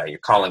just you're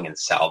calling in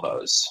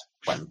salvos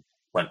when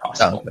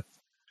possible. Oh, okay.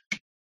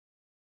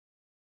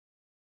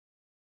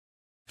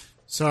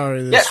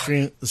 Sorry,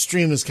 the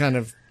stream is kind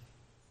of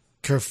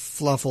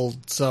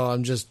kerfluffled, so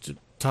I'm just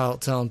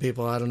telling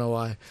people I don't know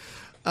why.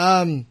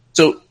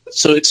 So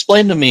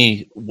explain to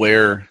me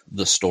where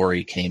the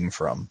story came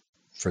from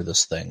for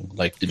this thing.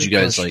 Like, did you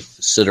guys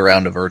sit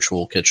around a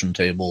virtual kitchen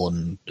table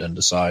and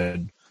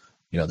decide,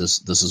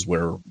 this is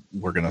where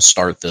we're going to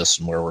start this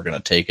and where we're going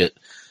to take it,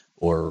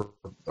 or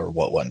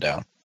what went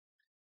down?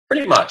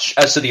 Pretty much.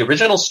 So the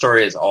original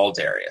story is all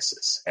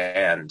Darius's,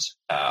 and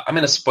I'm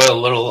going to spoil a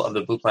little of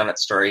the Blue Planet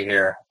story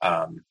here.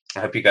 I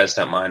hope you guys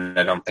don't mind.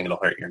 I don't think it'll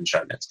hurt your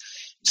enjoyment.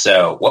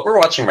 So what we're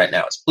watching right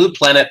now is Blue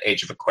Planet: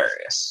 Age of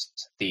Aquarius,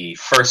 the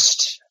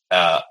first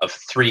of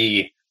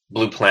 3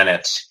 Blue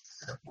Planet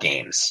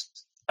games.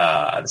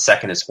 The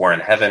second is War in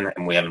Heaven,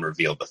 and we haven't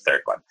revealed the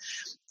third one.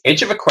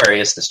 Age of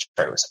Aquarius, the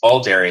story was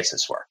all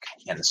Darius's work,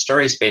 and the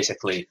story is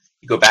basically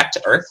you go back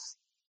to Earth.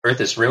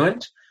 Earth is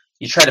ruined.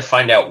 You try to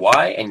find out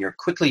why, and you're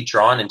quickly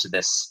drawn into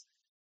this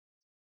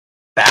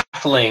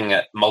baffling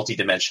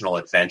multi-dimensional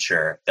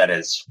adventure that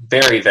is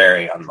very,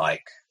 very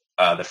unlike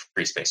the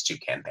Free Space 2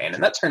 campaign,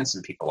 and that turns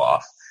some people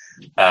off.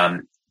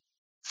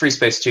 Free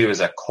Space 2 is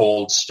a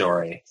cold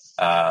story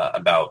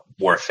about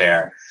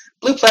warfare.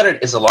 Blue Planet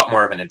is a lot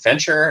more of an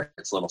adventure.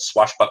 It's a little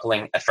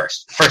swashbuckling at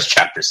first. The first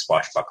chapter is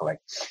swashbuckling.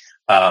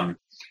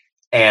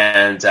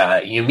 And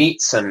you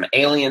meet some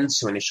aliens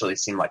who initially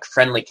seem like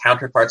friendly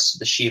counterparts to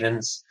the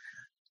Shivans.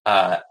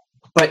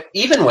 But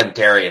even when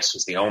Darius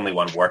was the only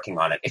one working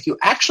on it, if you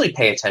actually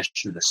pay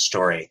attention to the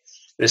story,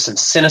 there's some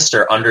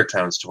sinister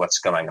undertones to what's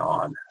going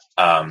on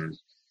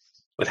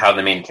with how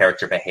the main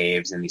character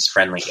behaves and these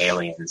friendly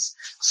aliens.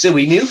 So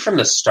we knew from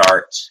the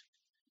start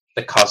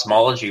the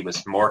cosmology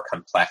was more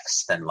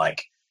complex than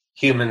like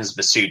humans,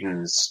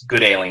 Vasudans,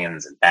 good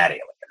aliens, and bad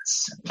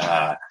aliens.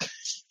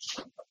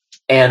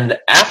 And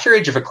after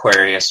Age of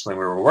Aquarius, when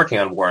we were working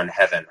on War in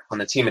Heaven, when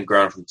the team had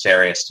grown from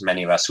Darius to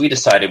many of us, we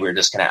decided we were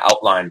just going to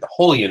outline the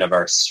whole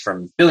universe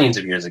from billions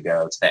of years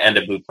ago to the end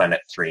of Blue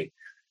Planet 3,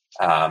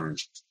 and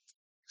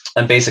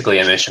basically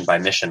a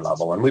mission-by-mission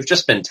level. And we've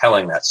just been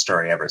telling that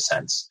story ever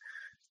since.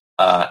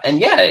 And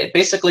yeah, it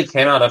basically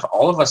came out of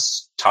all of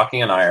us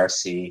talking in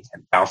IRC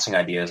and bouncing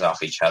ideas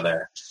off each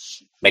other,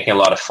 making a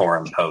lot of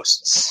forum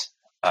posts.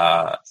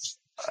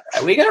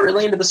 We got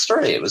really into the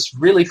story. It was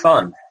really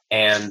fun.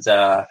 And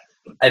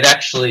I've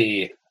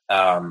actually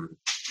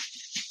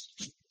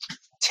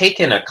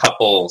taken a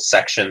couple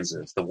sections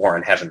of the War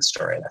in Heaven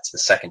story, that's the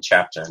second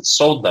chapter, and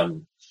sold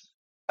them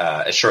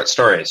as short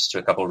stories to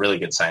a couple really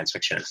good science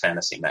fiction and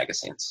fantasy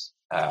magazines.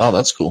 Oh,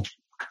 that's cool.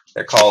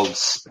 They're called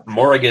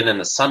Morrigan in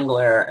the Sun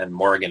Glare and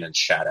Morrigan in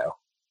Shadow.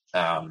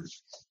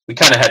 We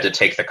kind of had to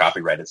take the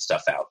copyrighted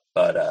stuff out,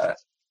 but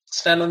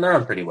stand on their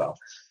own pretty well.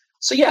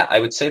 So yeah, I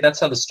would say that's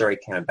how the story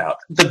came about.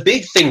 The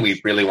big thing we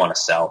really want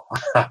to sell,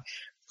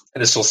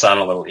 this will sound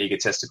a little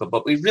egotistical,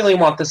 but we really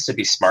want this to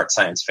be smart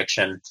science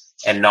fiction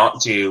and not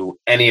do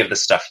any of the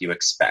stuff you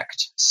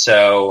expect.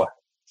 So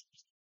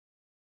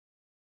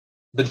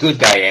the good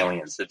guy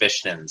aliens, the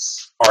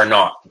Vishnans, are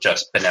not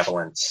just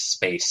benevolent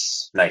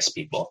space nice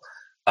people.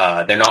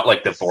 They're not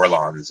like the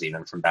Vorlons,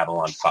 even from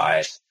Babylon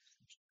 5.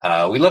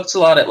 We looked a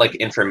lot at like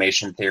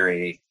information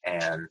theory,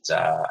 and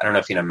I don't know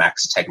if you know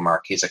Max Tegmark.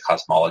 He's a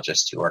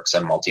cosmologist who works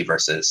on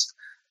multiverses.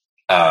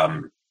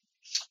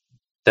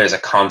 There's a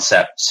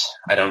concept,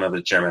 I don't know the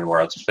German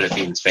words, but it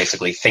means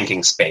basically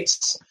thinking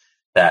space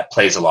that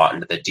plays a lot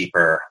into the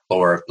deeper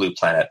lore of Blue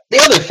Planet. The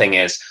other thing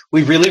is,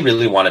 we really,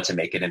 really wanted to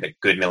make it into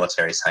good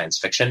military science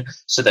fiction,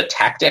 so the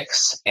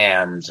tactics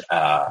and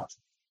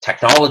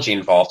technology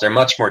involved are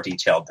much more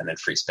detailed than in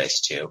Free Space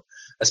 2.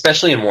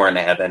 Especially in War in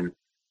Heaven,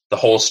 the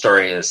whole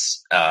story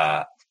is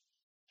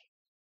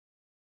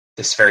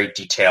this very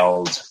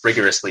detailed,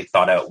 rigorously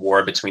thought-out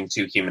war between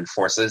two human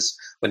forces,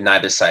 with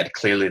neither side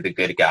clearly the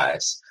good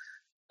guys.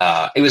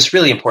 It was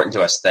really important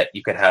to us that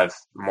you could have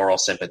moral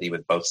sympathy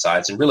with both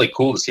sides, and really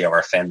cool to see how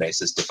our fan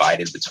base is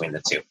divided between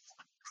the two.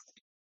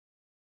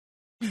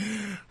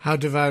 How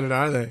divided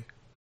are they?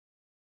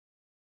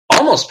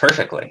 Almost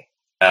perfectly.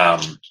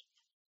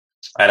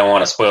 I don't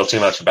want to spoil too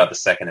much about the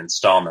second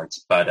installment,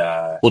 but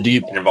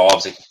it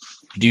involves...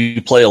 Do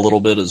you play a little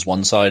bit as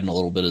one side and a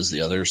little bit as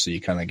the other, so you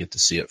kind of get to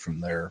see it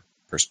from their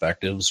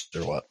perspectives,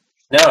 or what?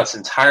 No, it's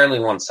entirely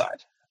one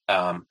side.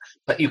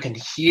 But you can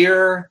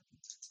hear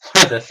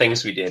the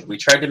things we did. We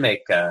tried to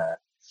make...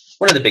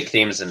 one of the big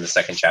themes in the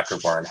second chapter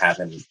of War in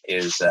Heaven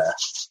is the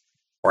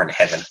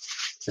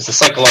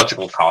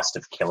psychological cost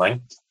of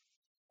killing.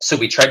 So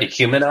we tried to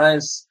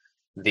humanize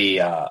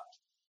the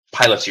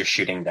pilots you're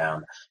shooting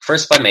down.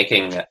 First, by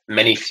making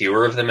many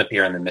fewer of them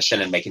appear on the mission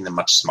and making them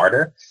much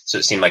smarter, so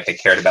it seemed like they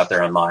cared about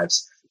their own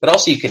lives. But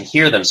also you can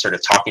hear them sort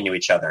of talking to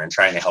each other and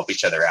trying to help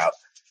each other out.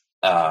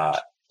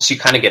 So you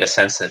kind of get a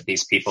sense that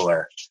these people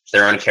are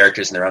their own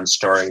characters and their own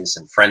stories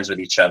and friends with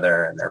each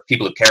other, and they're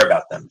people who care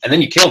about them. And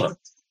then you kill them,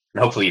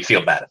 and hopefully you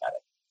feel bad about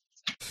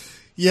it.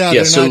 Yeah,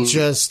 they're not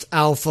just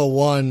Alpha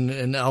 1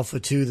 and Alpha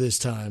 2 this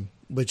time,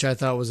 which I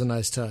thought was a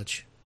nice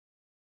touch.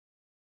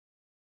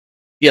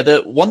 Yeah,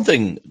 the one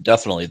thing,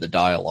 definitely the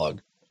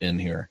dialogue in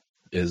here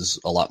is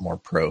a lot more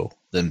pro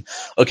than...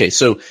 Okay,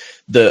 so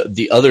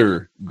the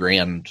other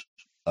grand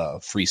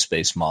free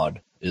space mod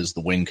is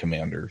the Wing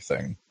Commander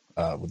thing,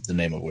 with the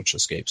name of which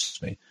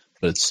escapes me.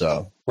 But it's...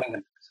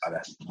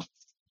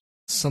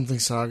 Something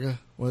Saga?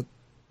 What?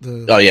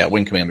 Oh yeah,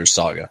 Wing Commander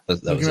Saga.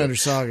 That Wing was Commander it.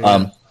 Saga,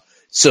 yeah.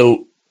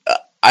 So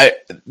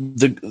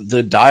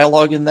the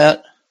dialogue in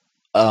that,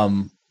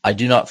 I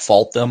do not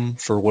fault them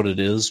for what it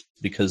is,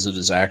 because it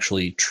is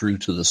actually true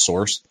to the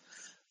source,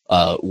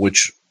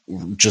 which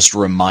just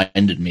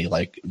reminded me,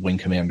 like Wing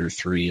Commander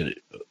 3,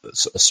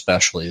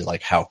 especially,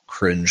 like how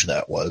cringe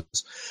that was.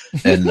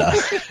 And,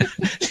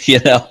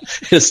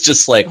 it's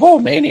just like, oh,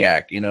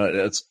 Maniac,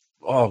 it's,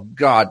 oh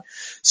God.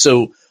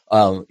 So,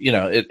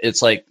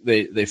 it's like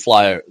they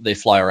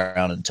fly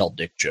around and tell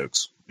dick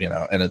jokes,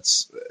 and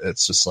it's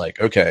just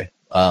like, okay,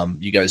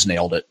 you guys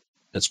nailed it.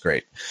 It's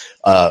great.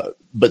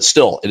 But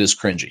still, it is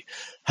cringy.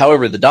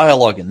 However, the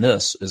dialogue in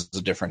this is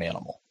a different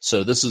animal.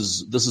 So this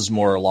is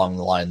more along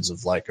the lines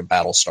of like a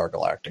Battlestar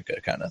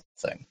Galactica kind of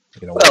thing.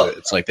 Where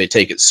it's like they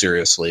take it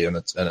seriously, and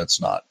it's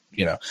not.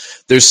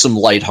 There's some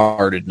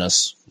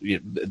lightheartedness.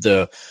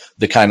 The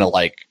kind of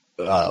like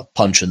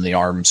punch in the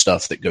arm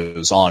stuff that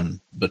goes on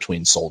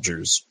between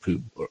soldiers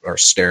who are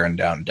staring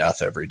down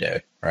death every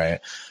day, right?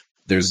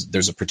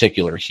 There's a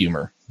particular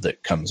humor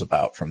that comes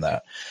about from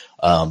that,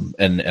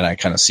 and I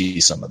kind of see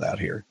some of that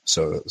here.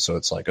 So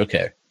it's like,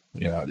 okay,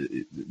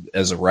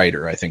 as a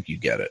writer, I think you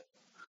get it.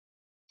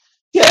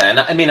 Yeah, and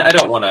I mean, I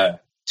don't want to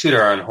toot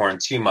our own horn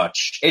too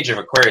much. Age of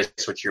Aquarius,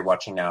 which you're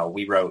watching now,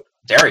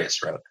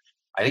 Darius wrote.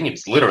 I think he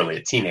was literally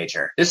a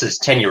teenager. This is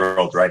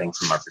 10-year-old writing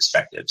from our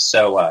perspective.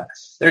 So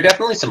there are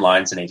definitely some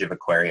lines in Age of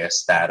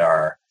Aquarius that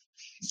are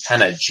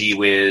kind of gee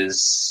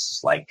whiz,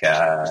 like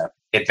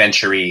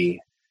adventure-y,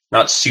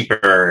 not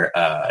super,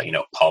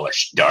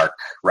 polished, dark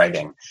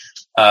writing.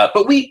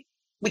 But we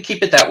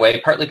keep it that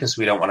way, partly because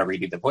we don't want to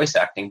redo the voice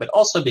acting, but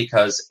also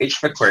because Age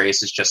of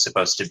Aquarius is just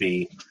supposed to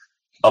be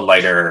a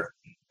lighter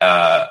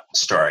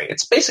story.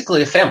 It's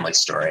basically a family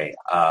story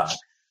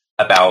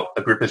about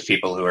a group of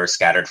people who are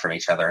scattered from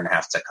each other and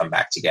have to come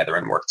back together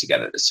and work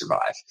together to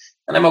survive.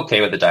 And I'm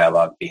okay with the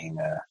dialogue being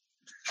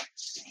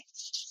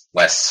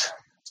less,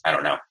 I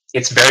don't know.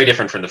 It's very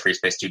different from the Free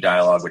Space 2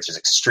 dialogue, which is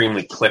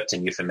extremely clipped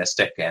and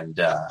euphemistic and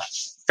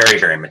very,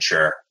 very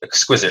mature,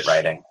 exquisite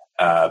writing.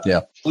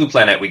 Blue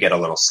Planet, we get a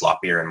little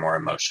sloppier and more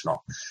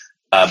emotional.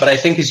 But I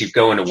think as you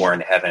go into War in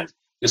Heaven,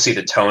 you'll see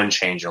the tone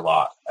change a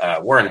lot.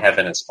 War in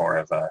Heaven is more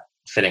of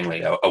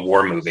fittingly, a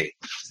war movie.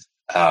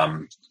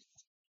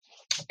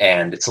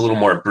 And it's a little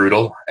more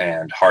brutal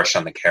and harsh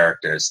on the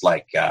characters.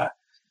 Like, there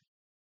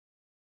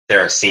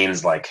are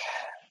scenes like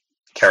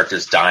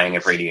characters dying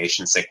of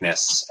radiation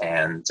sickness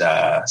and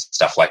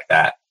stuff like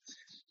that.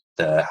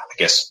 I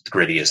guess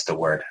gritty is the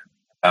word.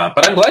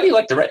 But I'm glad you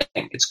liked the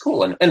writing. It's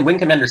cool. And Wing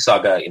Commander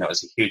Saga,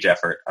 is a huge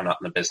effort. I'm not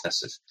in the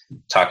business of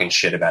talking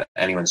shit about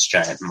anyone's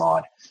giant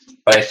mod.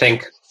 But I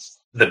think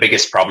the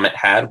biggest problem it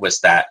had was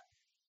that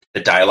the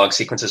dialogue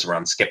sequences were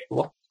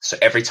unskippable. So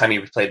every time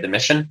you replayed the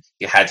mission,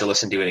 you had to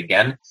listen to it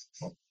again.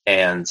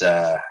 And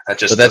that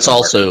just.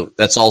 But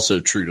that's also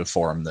true to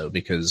form, though,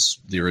 because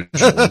the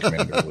original Wing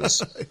Commander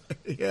was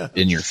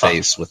in your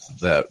face with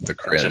the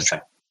cringe.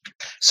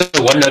 So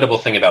one notable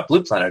thing about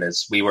Blue Planet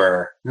is we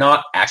were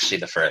not actually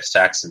the first.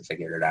 Axon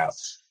figured it out.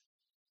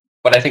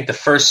 But I think the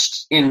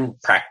first in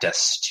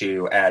practice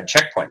to add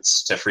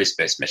checkpoints to Free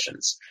Space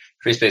missions.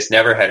 Free Space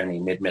never had any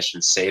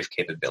mid-mission save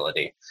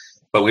capability,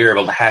 but we were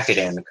able to hack it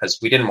in because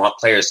we didn't want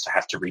players to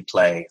have to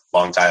replay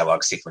long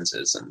dialogue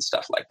sequences and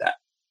stuff like that.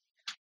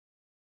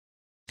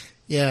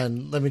 Yeah,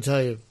 and let me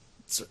tell you,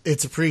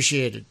 it's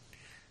appreciated.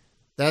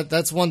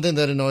 That's one thing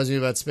that annoys me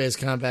about space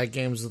combat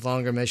games with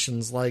longer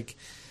missions. Like,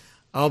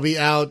 I'll be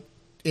out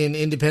in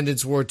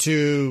Independence War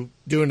 2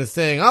 doing a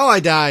thing. Oh,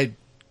 I died.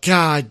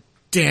 God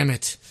damn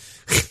it.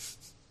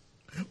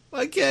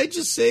 Why can't I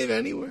just save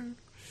anywhere?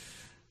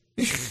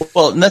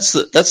 Well, and that's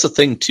the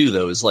thing too,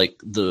 though, is like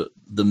the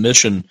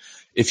mission.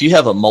 If you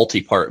have a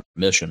multi-part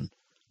mission,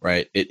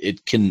 right?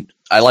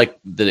 I like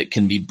that it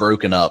can be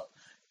broken up,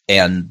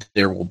 and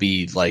there will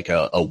be like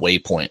a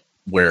waypoint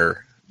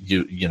where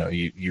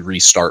you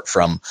restart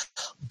from,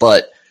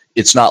 but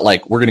it's not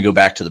like we're going to go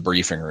back to the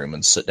briefing room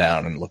and sit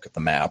down and look at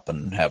the map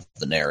and have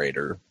the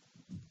narrator,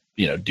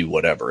 do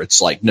whatever.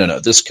 It's like, no,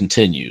 this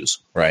continues,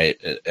 right?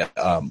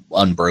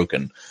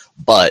 Unbroken,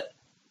 but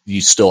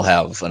you still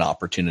have an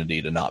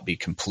opportunity to not be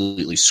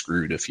completely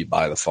screwed if you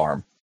buy the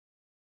farm.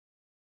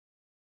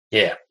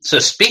 Yeah. So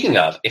speaking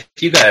of, if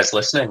you guys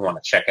listening want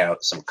to check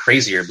out some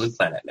crazier Blue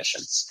Planet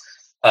missions,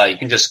 you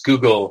can just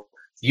Google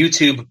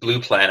YouTube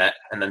Blue Planet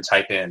and then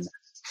type in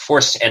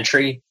forced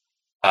entry,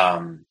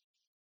 Delenda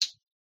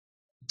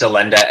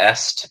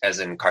Est, as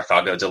in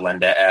Carthago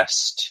Delenda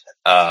Est,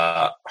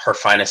 Her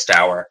Finest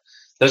Hour.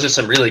 Those are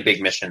some really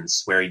big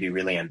missions where you do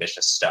really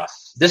ambitious stuff.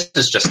 This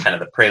is just kind of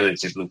the prelude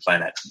to Blue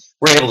Planet.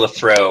 We're able to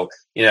throw,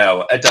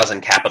 a dozen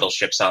capital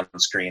ships on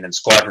screen and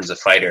squadrons of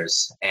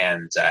fighters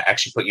and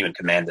actually put you in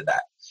command of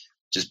that,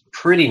 which is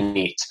pretty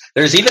neat.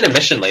 There's even a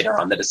mission later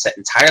on that is set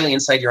entirely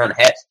inside your own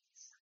head.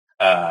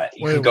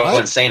 You can go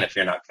insane if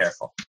you're not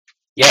careful.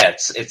 Yeah,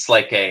 it's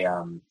like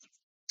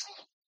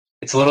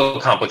it's a little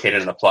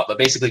complicated in the plot, but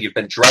basically you've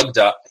been drugged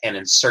up and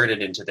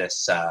inserted into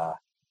this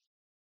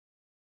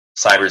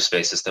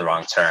cyberspace is the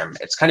wrong term.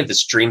 It's kind of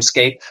this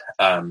dreamscape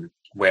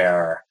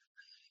where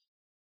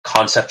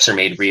concepts are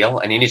made real,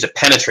 and you need to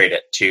penetrate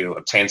it to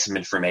obtain some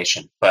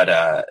information.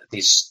 But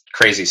these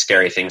crazy,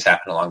 scary things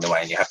happen along the way,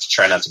 and you have to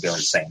try not to go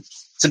insane.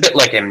 It's a bit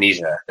like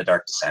Amnesia: The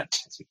Dark Descent,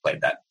 as you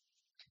played that.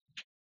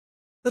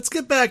 Let's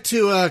get back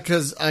to,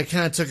 because I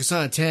kind of took us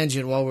on a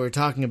tangent while we were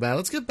talking about it.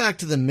 Let's get back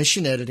to the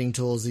mission editing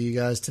tools that you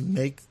guys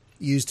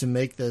use to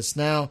make this.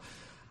 Now,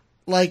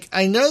 like,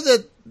 I know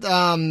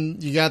that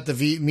you got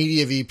the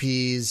media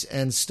VPs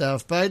and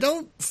stuff, but I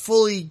don't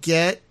fully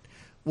get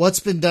what's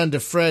been done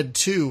to Fred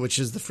 2, which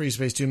is the Free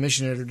Space 2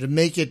 mission editor, to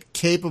make it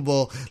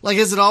capable. Like,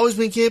 has it always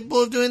been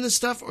capable of doing this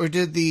stuff, or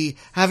did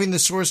having the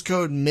source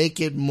code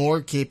make it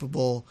more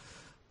capable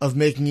of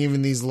making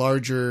even these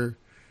larger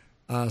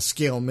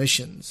scale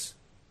missions?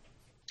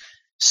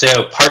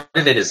 So part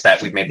of it is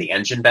that we've made the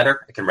engine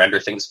better. It can render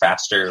things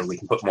faster. We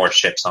can put more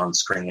ships on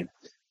screen.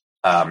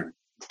 And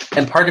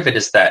part of it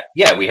is that,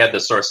 we had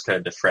the source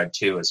code to Fred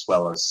 2 as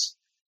well as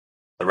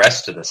the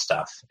rest of the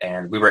stuff,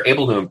 and we were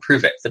able to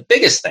improve it. The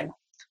biggest thing,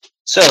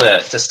 so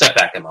to step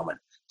back a moment,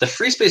 the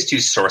Free Space 2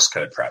 source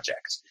code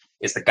project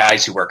is the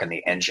guys who work on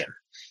the engine.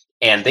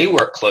 And they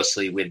work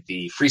closely with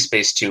the Free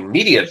Space 2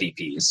 media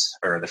VPs,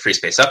 or the Free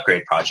Space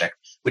Upgrade project,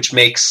 which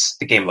makes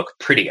the game look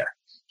prettier.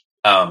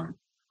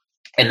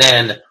 And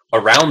then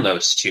around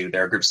those two,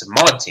 there are groups of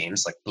mod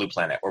teams, like Blue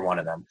Planet or one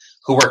of them,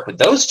 who work with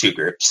those two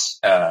groups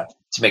to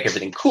make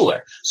everything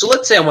cooler. So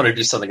let's say I want to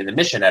do something in the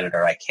mission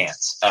editor, I can't.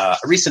 A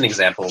recent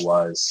example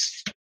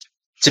was,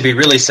 to be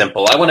really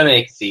simple, I want to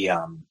make the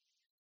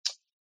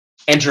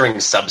entering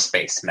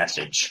subspace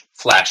message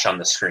flash on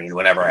the screen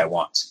whenever I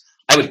want.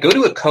 I would go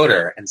to a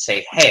coder and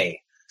say,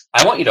 hey,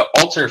 I want you to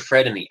alter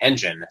Fred in the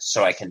engine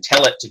so I can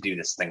tell it to do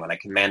this thing when I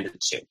command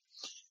it to.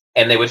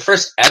 And they would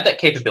first add that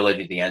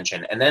capability to the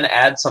engine and then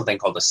add something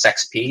called a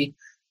SexP,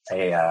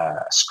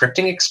 a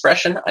scripting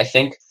expression, I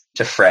think,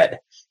 to Fred.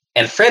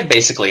 And Fred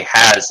basically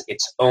has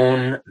its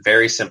own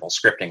very simple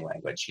scripting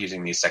language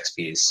using these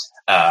SexPs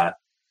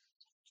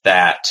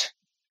that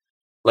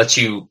lets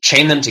you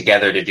chain them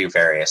together to do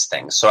various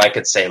things. So I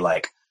could say,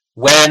 like,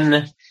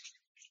 when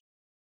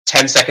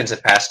 10 seconds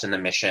have passed in the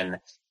mission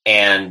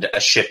and a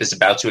ship is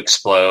about to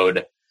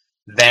explode,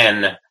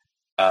 then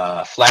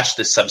flash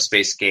the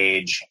subspace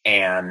gauge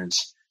and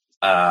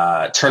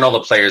turn all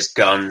the players'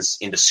 guns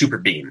into super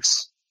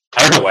beams.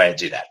 I don't know why I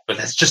do that, but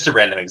that's just a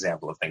random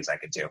example of things I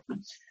could do.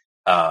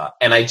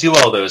 And I do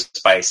all those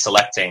by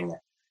selecting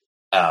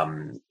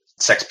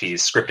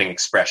SexP's scripting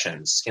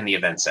expressions in the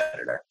events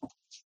editor.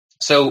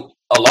 So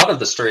a lot of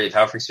the story of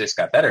how Free Space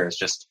got better is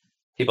just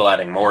people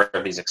adding more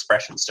of these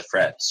expressions to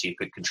Fred, so you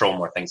could control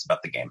more things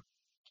about the game.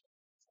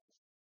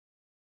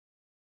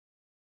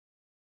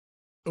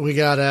 We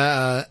got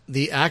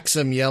the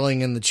Axum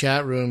yelling in the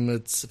chat room.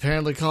 It's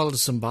apparently called a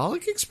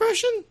symbolic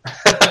expression?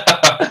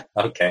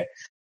 Okay.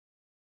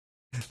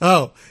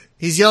 Oh,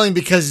 he's yelling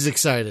because he's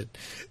excited.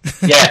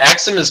 Yeah,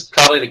 Axum is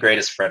probably the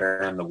greatest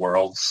Fredder in the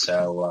world,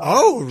 so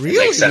oh, really? It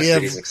makes sense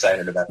that he's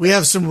excited about that. We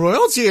have some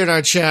royalty in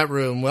our chat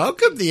room.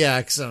 Welcome, the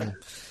Axum.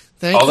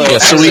 Thank Although you.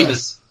 Axum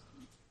is...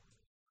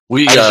 I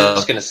was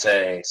just going to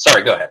say...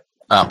 Sorry, go ahead.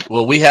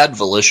 Well, we had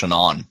Volition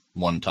on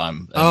one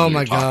time. And oh, we my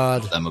were talking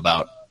God. to them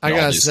about I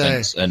gotta these say,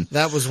 things. And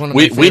that was one of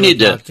my favorite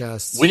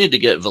podcasts. We need to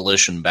get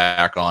Volition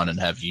back on and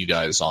have you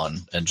guys on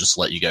and just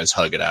let you guys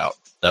hug it out.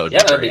 That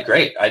would be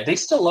great. They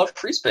still love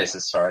Free Space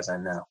as far as I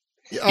know.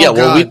 Oh,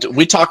 well,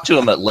 we talked to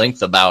them at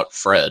length about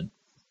Fred,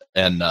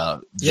 and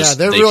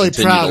they're really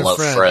proud of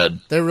Fred.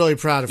 They're really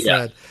proud of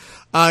Fred.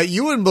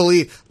 You wouldn't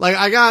believe, like,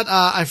 I got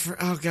I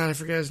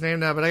forget his name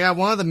now, but I got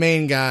one of the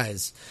main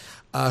guys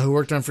who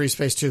worked on Free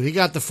Space 2. He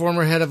got the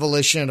former head of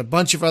Volition, a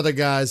bunch of other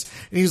guys,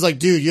 and he was like,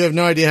 dude, you have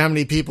no idea how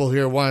many people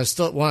here want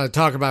to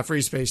talk about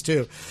Free Space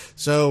 2.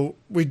 So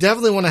we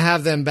definitely want to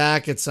have them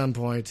back at some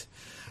point.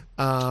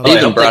 They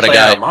even brought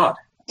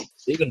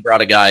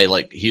a guy,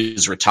 like, he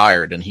was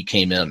retired and he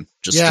came in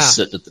just to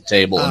sit at the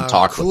table and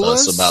talk with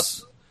us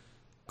about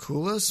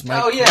Coolest?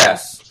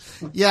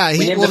 Yeah,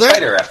 we named a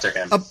fighter after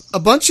him. A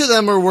bunch of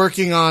them are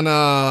working on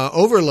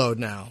Overload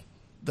now,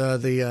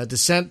 the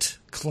Descent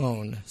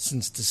clone,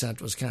 since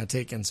Descent was kind of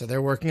taken. So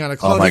they're working on a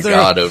clone. Oh my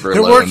God, Overload!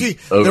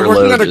 They're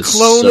working on a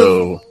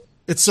clone.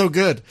 It's so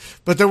good,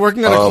 but they're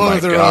working on a clone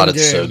of their own game.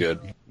 It's so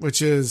good,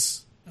 which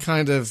is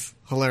kind of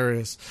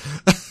hilarious.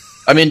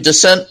 I mean,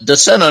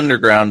 Descent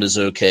Underground is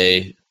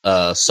okay.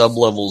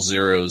 Sublevel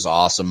 0 is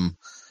awesome.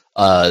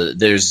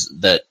 There's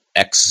that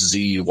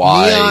XZY,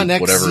 Neon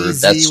whatever.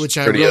 XZZ, that's which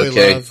pretty I really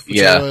okay. love.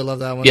 I really love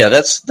that one. Yeah,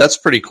 that's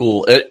pretty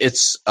cool.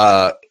 It's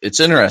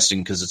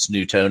interesting because it's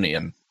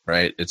Newtonian,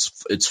 right?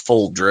 It's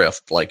full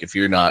drift. Like, if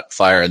you're not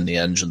firing the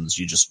engines,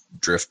 you just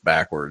drift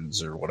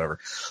backwards or whatever.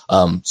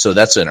 So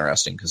that's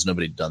interesting because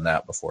nobody'd done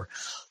that before.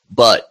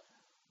 But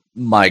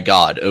my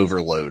God,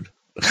 Overload.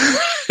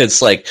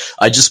 It's like,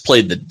 I just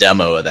played the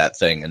demo of that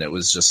thing and it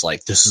was just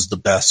like, this is the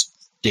best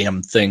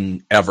damn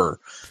thing ever.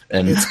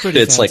 And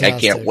it's like, I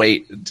can't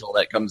wait until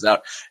that comes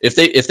out. If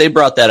they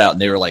brought that out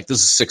and they were like,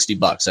 this is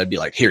 $60, I'd be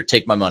like, here,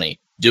 take my money,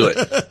 do it.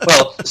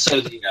 Well,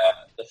 so the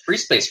free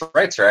space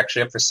rights are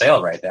actually up for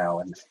sale right now.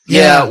 And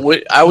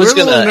I was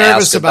going to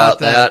ask about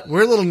that.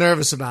 We're a little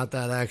nervous about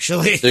that,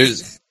 actually.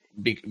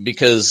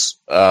 Because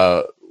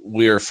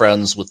we are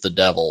friends with the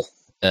devil,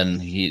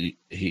 and he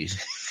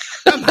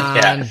Come on.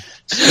 Yeah.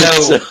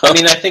 So, I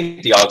mean, I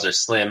think the odds are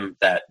slim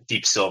that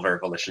Deep Silver,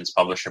 Volition's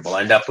publisher, will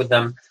end up with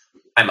them.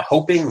 I'm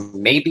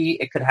hoping maybe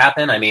it could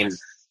happen. I mean,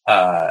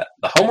 the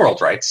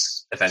Homeworld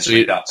rights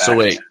eventually got back. So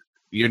wait,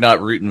 you're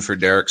not rooting for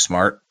Derek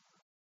Smart?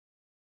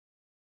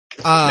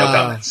 No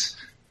comments.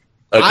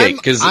 Okay,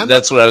 because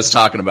that's what I was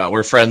talking about.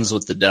 We're friends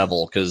with the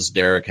devil because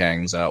Derek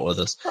hangs out with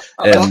us,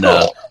 and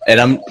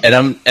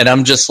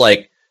I'm just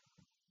like,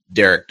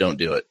 Derek, don't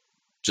do it.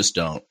 Just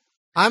don't.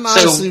 I'm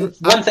honestly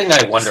one thing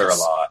I wonder a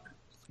lot.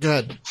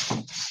 Good.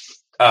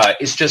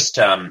 Is just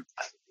for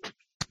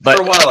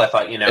a while I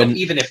thought,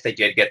 even if they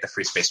did get the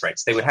free space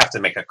rights, they would have to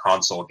make a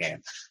console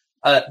game.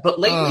 But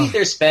lately,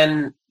 there's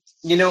been,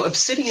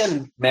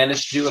 Obsidian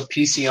managed to do a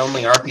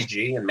PC-only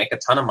RPG and make a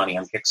ton of money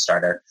on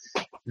Kickstarter.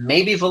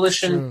 Maybe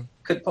Volition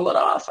could pull it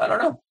off. I don't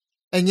know.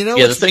 And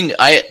the thing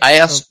I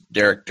asked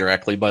Derek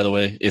directly, by the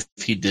way, if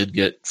he did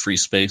get free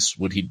space,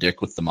 would he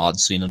dick with the mod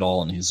scene at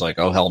all? And he's like,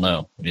 "Oh hell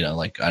no!" I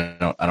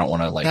don't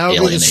want to that would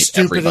alienate be the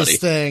stupidest everybody.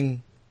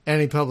 Thing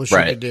any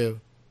publisher could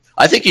do.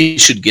 I think he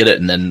should get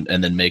it and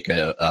then make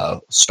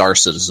a Star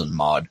Citizen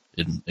mod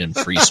in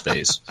free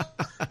space,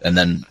 and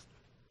then.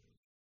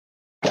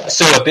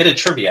 So a bit of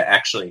trivia,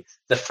 actually.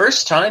 The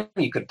first time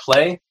you could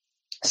play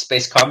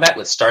Space Combat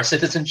with Star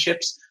Citizen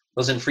ships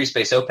was in Free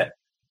Space Open.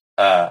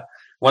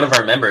 One of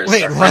our members,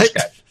 French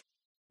guy,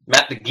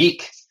 Matt the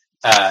Geek,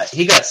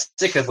 he got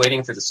sick of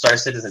waiting for the Star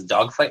Citizen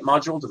dogfight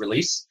module to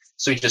release,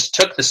 so he just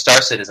took the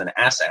Star Citizen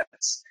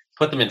assets,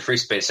 put them in Free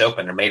Space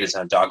Open, and made his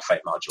own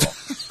dogfight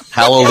module.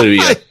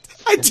 Hallelujah.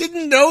 I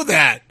didn't know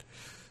that.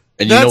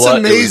 And That's you know what?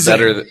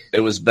 amazing. It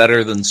was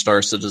better than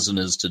Star Citizen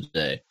is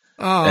today.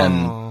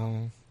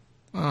 But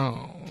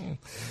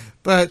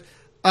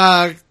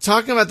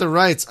talking about the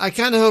rights, I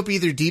kind of hope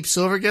either Deep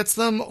Silver gets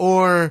them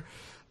or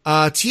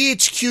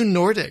THQ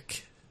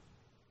Nordic.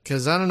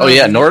 Because I don't know. Oh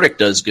yeah, Nordic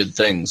does good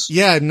things.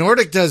 Yeah,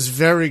 Nordic does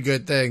very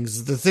good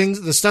things.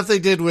 The stuff they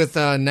did with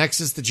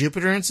Nexus, the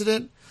Jupiter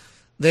incident,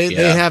 they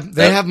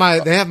have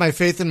my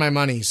faith and my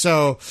money.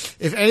 So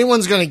if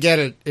anyone's going to get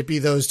it, it'd be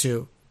those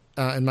two,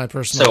 in my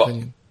personal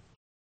opinion.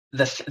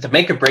 The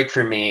make or break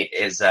for me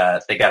is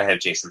they got to have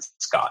Jason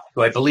Scott,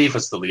 who I believe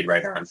was the lead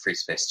writer on Free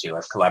Space 2.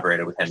 I've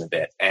collaborated with him a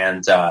bit.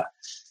 And the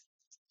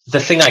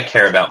thing I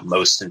care about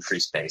most in Free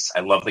Space,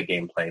 I love the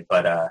gameplay,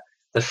 but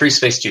the Free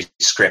Space 2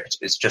 script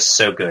is just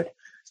so good.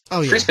 Oh,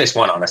 yeah. Free Space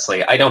 1,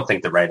 honestly, I don't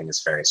think the writing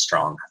is very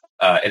strong.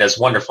 It has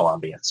wonderful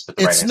ambience, but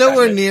it's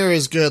nowhere near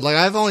as good. Like,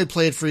 I've only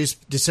played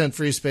Descent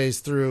Free Space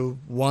through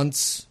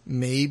once,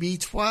 maybe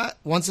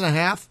once and a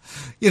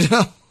half,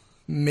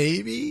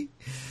 maybe.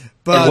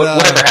 But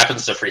whatever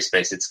happens to Free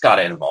Space, it's got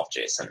to involve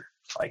Jason.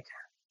 Like,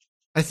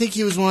 I think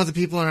he was one of the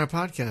people on our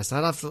podcast.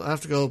 I'd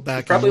have to go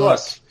back. He probably and look.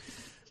 Was.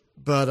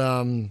 But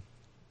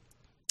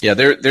yeah,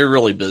 they're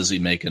really busy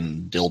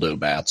making dildo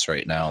bats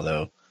right now,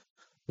 though,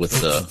 with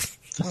the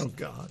oh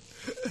god,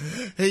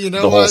 hey, the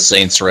whole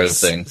Saints Row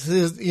thing.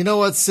 You know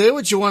what? Say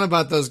what you want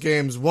about those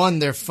games. One,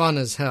 they're fun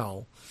as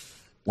hell.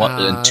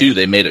 And two,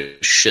 they made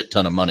a shit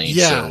ton of money.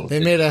 Yeah, so they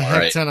made a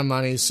heck ton of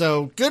money.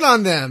 So good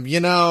on them.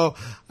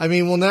 I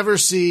mean,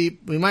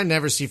 we might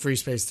never see Free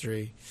Space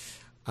 3.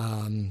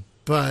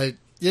 But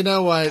you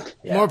know what?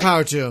 Yeah. More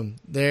power to them.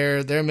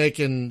 They're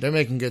making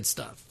good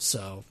stuff.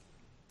 So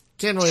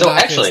can't really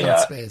knock actually,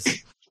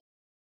 space.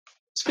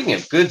 Speaking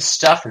of good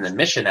stuff in the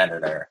mission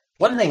editor,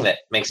 one thing that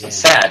makes me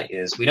sad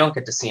is we don't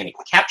get to see any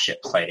capship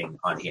fighting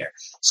on here.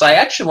 So I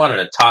actually wanted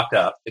to talk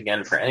up,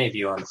 again, for any of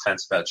you on the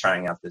fence about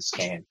trying out this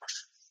game.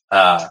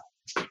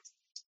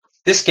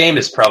 This game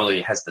has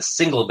the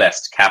single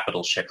best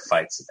capital ship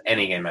fights of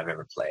any game I've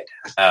ever played.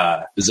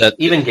 Is that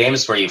even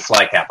games where you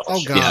fly capital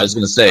ships? Yeah, I was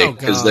going to say,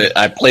 because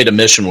I played a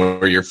mission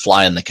where you're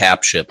flying the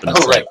cap ship, and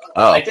it's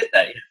I did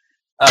that.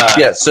 Yeah.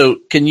 Yeah. So,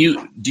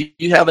 do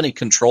you have any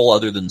control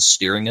other than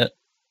steering it,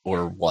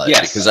 or what?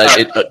 Yes. Because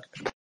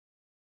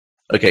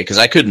because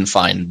I couldn't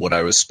find what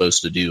I was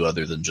supposed to do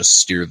other than just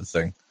steer the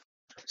thing.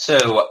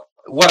 So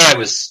what I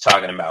was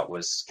talking about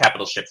was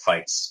capital ship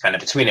fights kind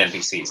of between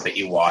NPCs that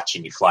you watch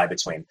and you fly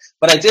between.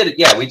 But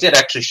we did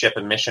actually ship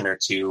a mission or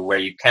two where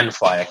you can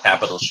fly a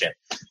capital ship.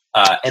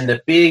 And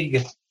the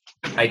big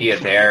idea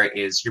there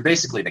is you're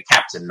basically the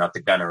captain, not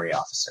the gunnery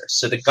officer.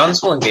 So the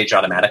guns will engage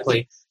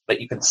automatically,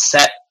 but you can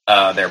set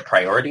their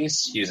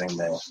priorities using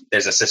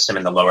there's a system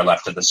in the lower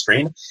left of the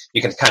screen.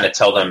 You can kind of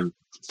tell them,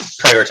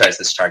 prioritize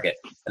this target.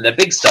 And the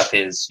big stuff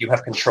is you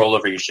have control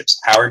over your ship's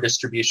power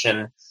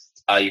distribution.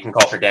 You can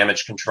call for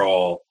damage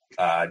control,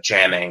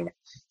 jamming,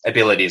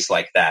 abilities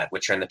like that,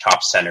 which are in the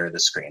top center of the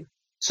screen.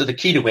 So the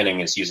key to winning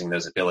is using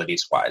those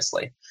abilities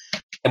wisely.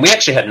 And we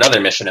actually had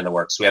another mission in the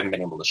works we haven't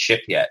been able to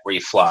ship yet, where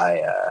you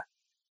fly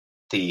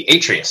the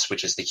Atreus,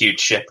 which is the huge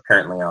ship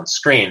currently on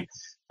screen.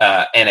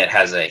 And it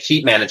has a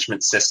heat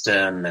management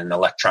system and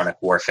electronic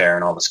warfare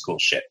and all this cool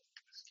shit.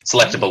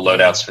 selectable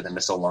loadouts for the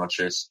missile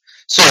launchers.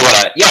 So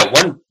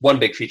one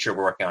big feature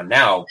we're working on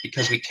now,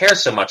 because we care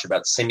so much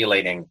about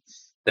simulating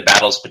the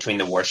battles between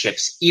the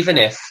warships, even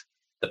if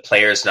the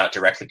player is not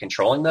directly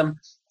controlling them,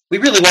 we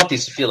really want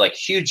these to feel like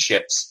huge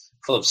ships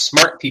full of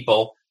smart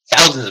people,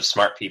 thousands of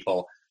smart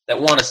people that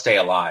want to stay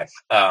alive.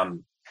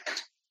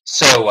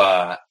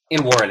 So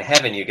in War in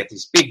Heaven, you get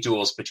these big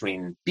duels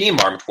between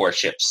beam-armed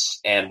warships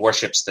and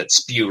warships that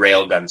spew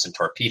railguns and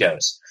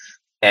torpedoes.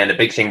 And a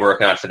big thing we're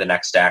working on for the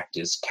next act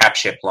is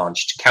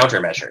capship-launched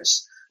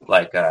countermeasures,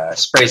 like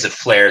sprays of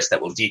flares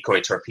that will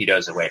decoy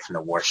torpedoes away from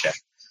the warship.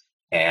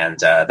 And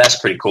that's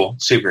pretty cool.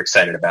 Super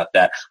excited about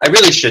that. I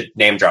really should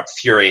name drop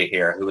Fury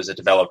here, who was a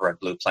developer at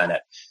Blue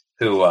Planet,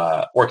 who,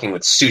 working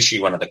with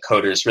Sushi, one of the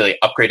coders, really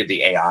upgraded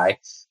the AI.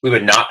 We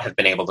would not have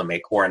been able to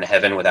make War in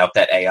Heaven without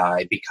that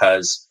AI,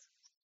 because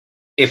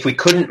if we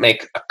couldn't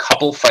make a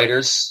couple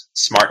fighters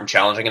smart and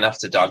challenging enough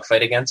to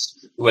dogfight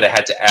against, we would have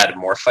had to add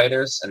more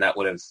fighters, and that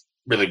would have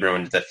really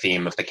ruined the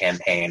theme of the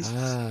campaign.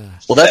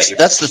 Well,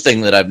 that's the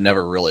thing that I've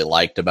never really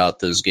liked about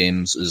those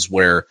games, is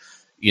where,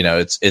 you know,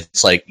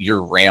 it's like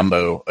you're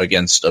Rambo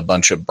against a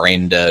bunch of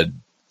brain dead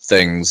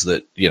things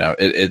that, you know,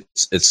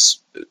 it's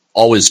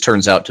always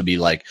turns out to be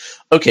like,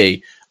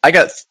 okay, I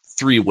got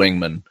 3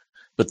 wingmen,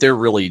 but they're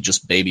really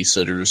just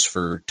babysitters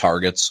for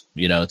targets.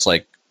 You know, it's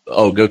like,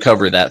 oh, go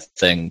cover that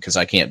thing because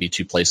I can't be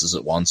 2 places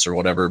at once or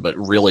whatever. But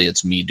really,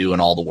 it's me doing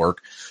all the work.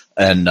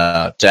 And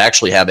to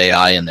actually have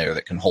AI in there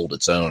that can hold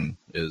its own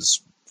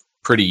is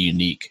pretty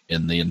unique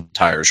in the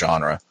entire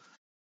genre.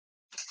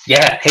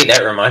 Yeah, hey,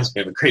 that reminds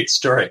me of a great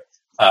story.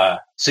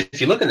 So if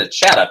you look in the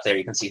chat up there,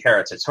 you can see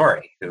Hera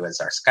Totori, who is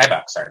our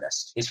skybox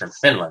artist. He's from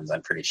Finland,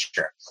 I'm pretty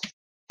sure.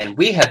 And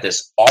we had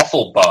this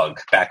awful bug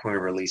back when we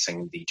were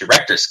releasing the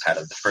director's cut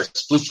of the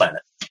first Blue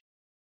Planet.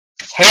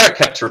 Hera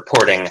kept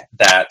reporting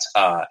that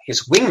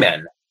his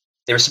wingmen,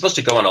 they were supposed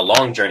to go on a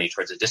long journey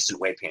towards a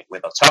distant waypoint where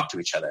they'll talk to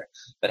each other.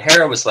 But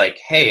Hera was like,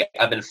 hey,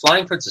 I've been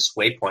flying towards this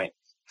waypoint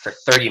for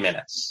 30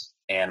 minutes,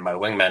 and my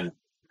wingmen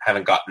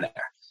haven't gotten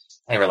there.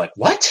 And they were like,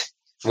 what?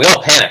 We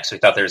all panicked, so we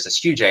thought there was this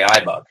huge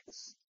AI bug.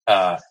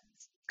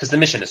 Because the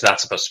mission is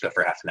not supposed to go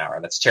for half an hour.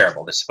 That's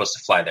terrible. They're supposed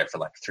to fly there for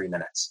like 3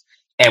 minutes.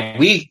 And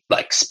we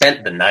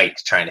spent the night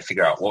trying to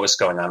figure out what was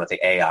going on with the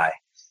AI.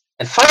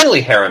 And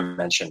finally, Hera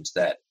mentioned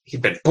that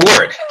he'd been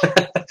bored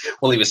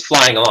while he was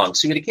flying along,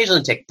 so he'd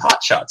occasionally take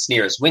pot shots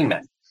near his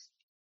wingmen.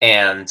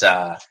 And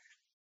the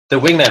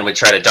wingmen would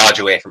try to dodge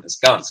away from his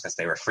guns because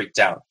they were freaked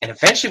out. And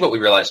eventually what we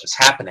realized was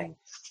happening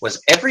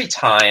was every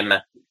time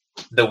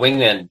the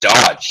wingmen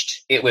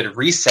dodged, it would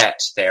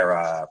reset their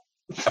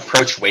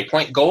approach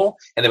waypoint goal,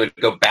 and they would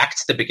go back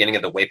to the beginning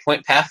of the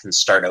waypoint path and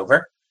start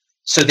over.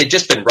 So they'd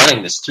just been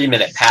running this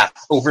 3-minute path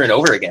over and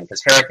over again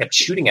because Hera kept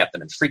shooting at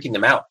them and freaking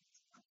them out.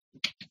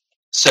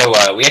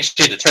 So we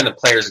actually had to turn the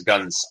players'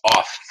 guns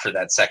off for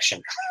that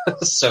section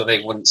so they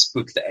wouldn't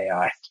spook the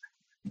AI.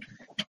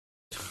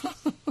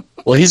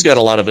 Well, he's got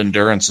a lot of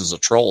endurance as a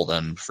troll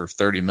then. For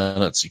 30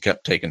 minutes, he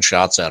kept taking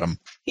shots at him.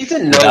 He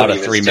didn't know without what a he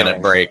was 3-minute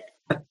doing. break.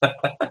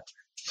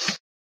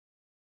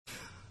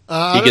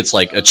 He gets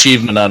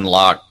achievement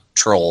unlocked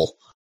troll.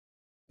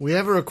 We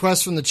have a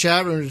request from the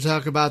chat room to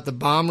talk about the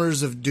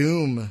Bombers of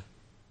Doom.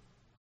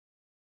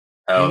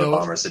 Oh, the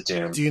Bombers of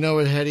Doom. Do you know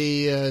what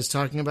Hetty is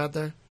talking about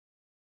there?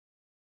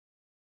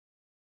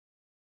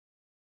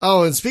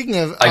 Oh, and speaking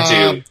of, I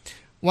do.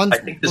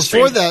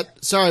 Before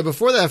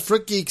that,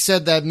 Frick Geek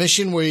said that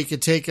mission where you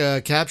could take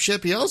a cap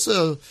ship. He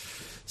also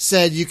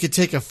said you could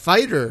take a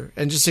fighter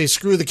and just say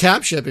screw the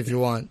cap ship if you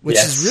want, which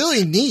is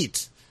really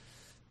neat.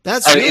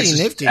 That's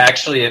really nifty.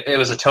 Actually, it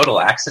was a total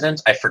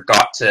accident. I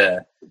forgot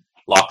to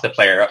lock the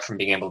player up from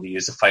being able to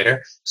use a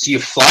fighter. So you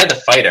fly the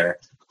fighter,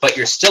 but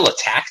you're still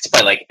attacked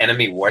by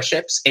enemy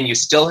warships, and you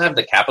still have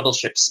the capital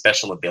ship's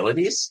special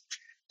abilities.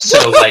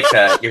 So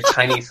your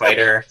tiny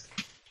fighter,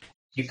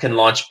 you can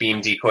launch beam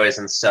decoys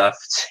and stuff.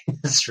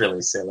 It's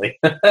really silly.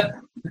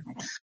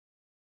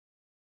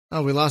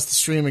 Oh, we lost the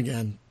stream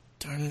again.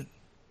 Darn it.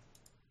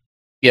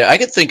 Yeah, I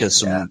could think of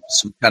some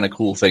kind of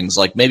cool things,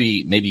 like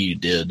maybe you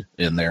did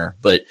in there,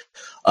 but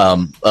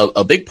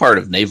a big part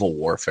of naval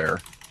warfare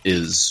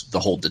is the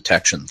whole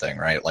detection thing,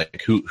 right?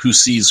 Like who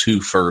sees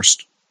who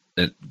first,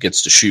 it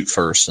gets to shoot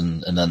first,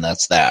 and then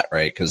that's that,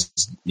 right? Because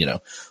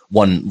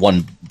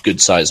one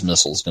good sized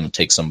missile is going to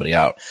take somebody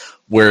out.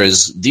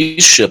 Whereas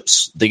these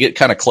ships, they get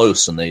kind of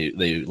close and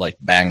they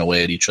bang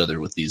away at each other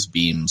with these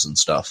beams and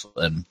stuff.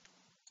 And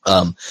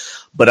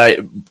but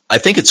I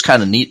think it's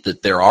kind of neat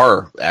that there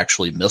are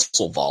actually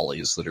missile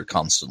volleys that are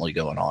constantly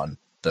going on.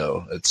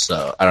 Though it's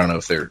I don't know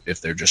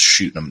if they're just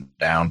shooting them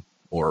down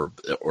or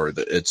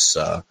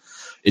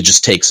it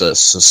just takes a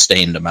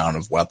sustained amount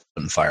of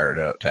weapon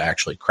fire to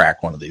actually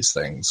crack one of these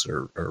things,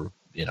 or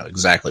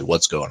exactly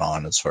what's going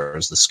on as far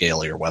as the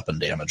scalar weapon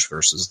damage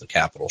versus the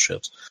capital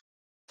ships.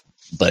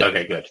 But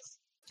okay, good.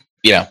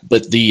 Yeah,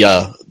 but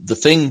the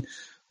thing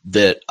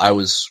that I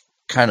was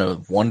kind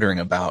of wondering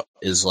about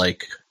is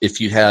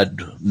if you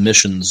had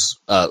missions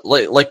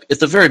like at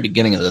the very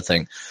beginning of the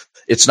thing,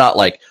 it's not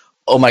like,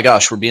 oh my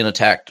gosh, we're being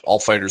attacked, all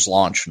fighters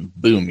launch, and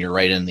boom, you're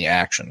right in the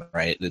action,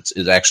 right?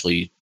 It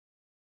actually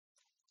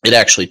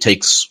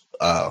takes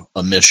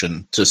a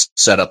mission to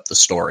set up the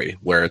story,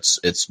 where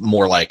it's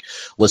more like,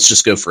 let's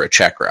just go for a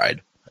check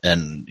ride,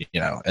 and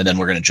and then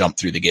we're going to jump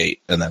through the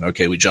gate, and then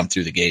okay, we jump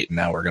through the gate, and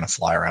now we're going to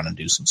fly around and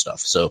do some stuff.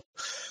 So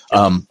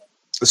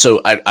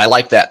I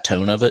like that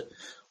tone of it,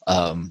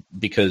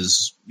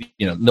 because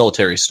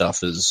military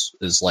stuff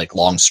is like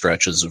long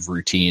stretches of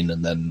routine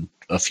and then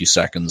a few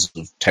seconds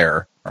of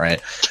terror,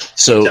 right?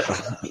 So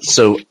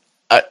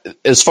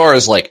as far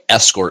as like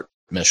escort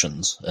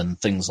missions and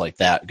things like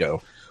that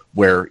go,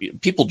 where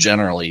people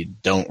generally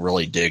don't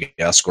really dig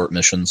escort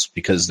missions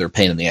because they're a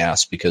pain in the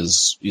ass,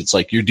 because it's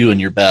like you're doing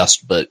your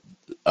best, but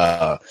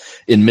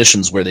in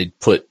missions where they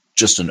put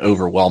just an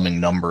overwhelming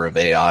number of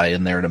AI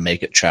in there to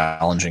make it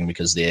challenging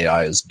because the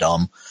AI is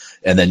dumb,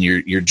 and then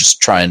you're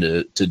just trying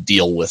to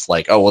deal with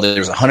like, oh well,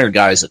 there's 100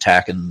 guys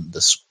attacking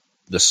this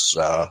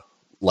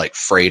like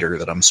freighter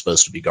that I'm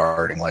supposed to be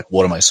guarding. Like,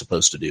 what am I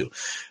supposed to do?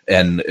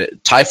 And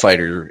TIE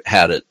Fighter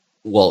had it.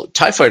 Well,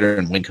 TIE Fighter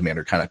and Wing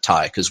Commander kind of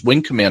tie, because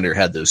Wing Commander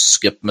had those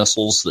skip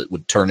missiles that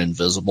would turn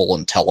invisible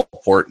and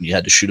teleport, and you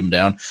had to shoot them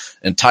down.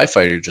 And TIE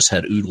Fighter just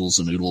had oodles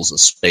and oodles of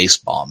space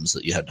bombs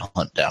that you had to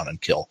hunt down and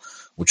kill,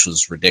 which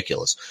was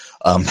ridiculous.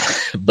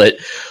 But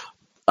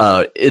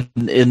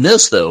in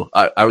this, though,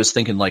 I was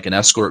thinking like an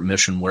escort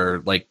mission where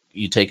like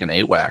you take an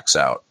AWACS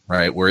out,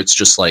 right? Where it's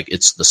just like,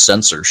 it's the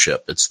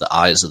censorship, it's the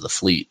eyes of the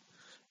fleet.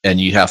 And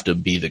you have to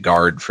be the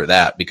guard for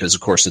that because,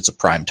 of course, it's a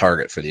prime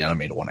target for the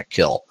enemy to want to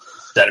kill.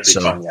 That'd be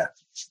fun, yeah.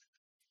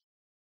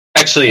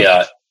 Actually,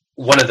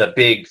 one of the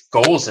big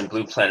goals in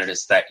Blue Planet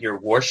is that your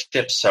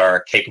warships are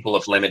capable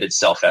of limited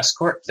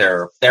self-escort.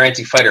 Their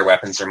anti-fighter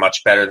weapons are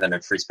much better than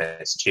in Free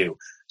Space 2.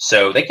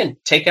 So they can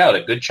take out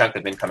a good chunk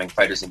of incoming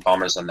fighters and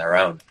bombers on their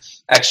own.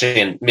 Actually,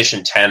 in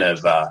Mission 10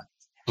 of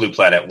Blue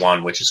Planet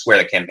 1, which is where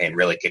the campaign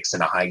really kicks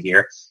into high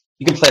gear,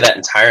 you can play that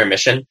entire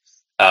mission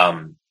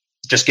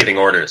just giving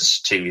orders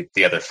to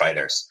the other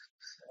fighters.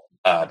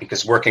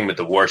 Because working with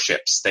the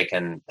warships, they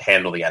can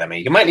handle the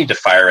enemy. You might need to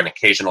fire an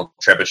occasional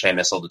trebuchet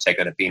missile to take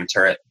out a beam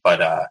turret,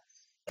 but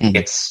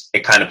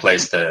it kind of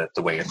plays the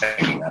way you're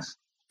thinking of.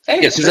 Hey,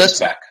 it's that's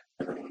back.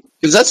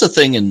 Because that's the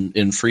thing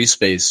in Free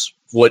Space.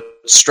 What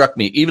struck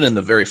me, even in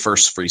the very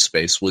first Free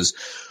Space, was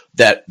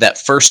that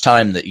first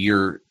time that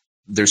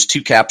there's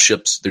two cap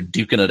ships, they're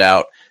duking it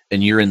out,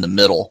 and you're in the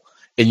middle,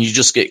 and you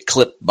just get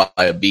clipped by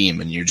a beam,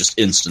 and you're just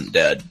instant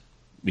dead.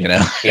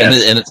 Yes.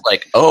 And it's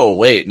like, oh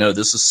wait, no,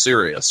 this is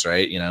serious,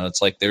 right?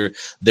 It's like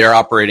they're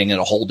operating at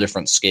a whole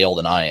different scale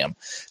than I am.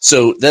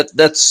 So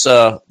that's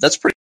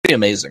pretty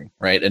amazing,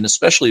 right? And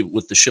especially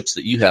with the ships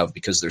that you have,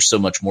 because they're so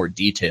much more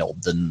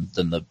detailed than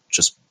the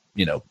just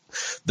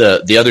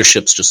the other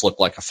ships just look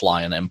like a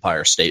flying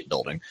Empire State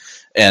Building,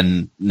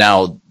 and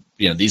now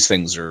these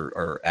things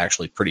are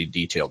actually pretty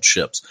detailed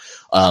ships.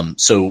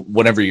 So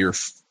whenever you're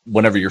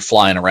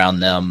flying around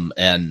them,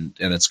 and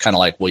it's kind of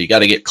like, well, you got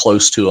to get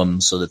close to them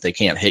so that they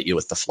can't hit you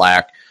with the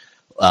flak,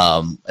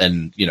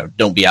 and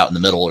don't be out in the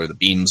middle or the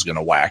beam's going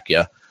to whack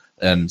you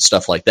and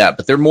stuff like that.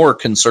 But they're more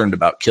concerned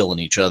about killing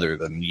each other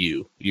than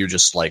you. You're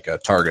just like a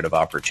target of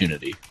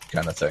opportunity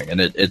kind of thing.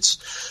 And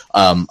it's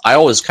I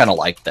always kind of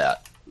like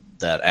that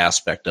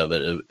aspect of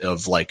it,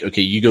 of like,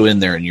 okay, you go in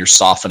there and you're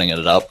softening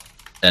it up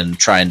and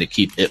trying to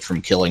keep it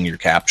from killing your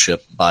cap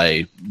ship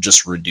by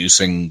just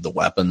reducing the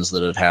weapons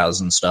that it has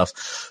and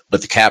stuff.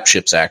 But the cap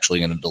ship's actually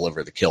going to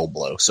deliver the kill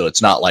blow. So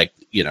it's not like,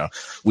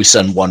 we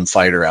send one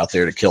fighter out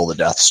there to kill the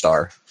Death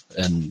Star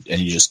and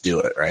you just do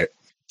it, right?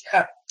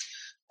 Yeah.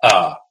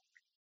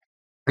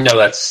 No,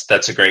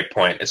 that's a great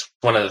point. It's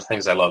one of the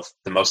things I love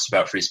the most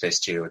about Free Space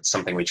 2. It's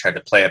something we tried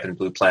to play up in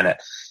Blue Planet,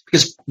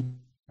 because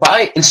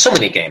in so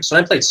many games,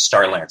 when I played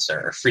Star Lancer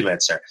or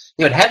Freelancer,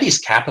 it had these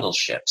capital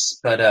ships,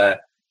 but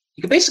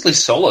you could basically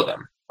solo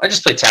them. I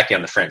just played Tachyon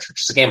on the Fringe,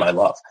 which is a game I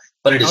love,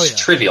 but it is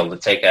trivial to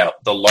take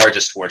out the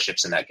largest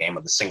warships in that game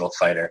with a single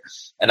fighter,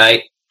 and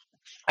I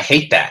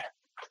hate that.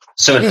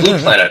 So in Blue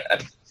Planet,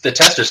 the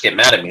testers get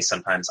mad at me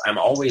sometimes. I'm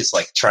always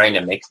like trying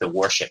to make the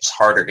warships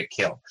harder to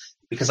kill,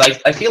 because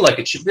I feel like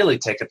it should really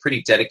take a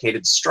pretty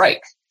dedicated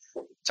strike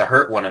to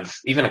hurt one of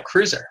even a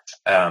cruiser.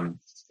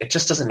 It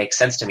just doesn't make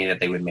sense to me that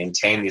they would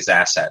maintain these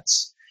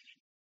assets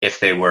if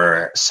they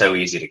were so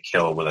easy to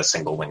kill with a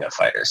single wing of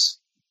fighters.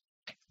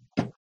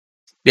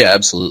 Yeah,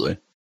 absolutely.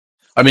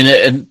 I mean,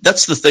 and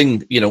that's the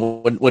thing,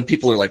 when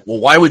people are like,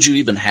 well, why would you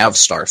even have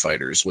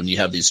starfighters when you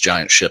have these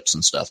giant ships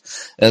and stuff?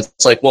 And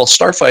it's like, well,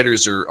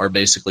 starfighters are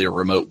basically a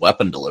remote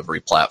weapon delivery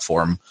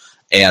platform,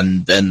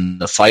 and then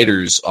the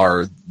fighters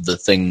are the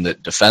thing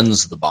that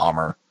defends the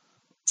bomber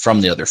from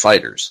the other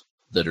fighters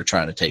that are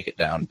trying to take it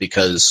down,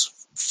 because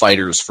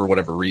fighters, for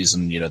whatever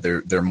reason,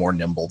 they're more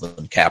nimble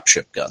than cap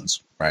ship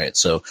guns, right?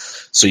 So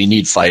you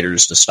need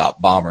fighters to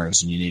stop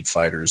bombers, and you need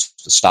fighters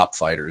to stop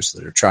fighters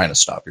that are trying to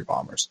stop your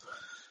bombers.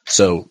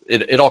 So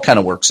it all kind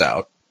of works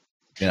out,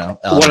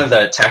 One of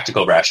the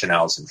tactical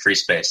rationales in Free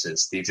Space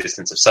is the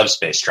existence of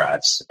subspace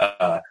drives.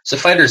 So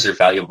fighters are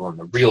valuable in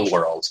the real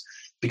world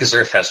because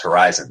Earth has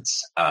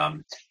horizons.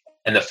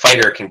 and the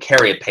fighter can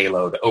carry a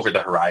payload over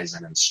the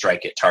horizon and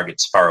strike at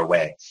targets far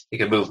away. It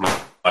can move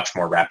much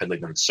more rapidly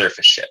than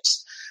surface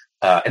ships.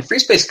 And free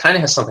space kind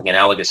of has something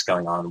analogous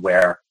going on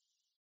where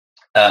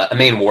a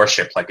main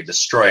warship, like a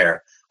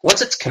destroyer,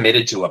 once it's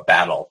committed to a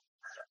battle,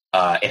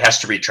 it has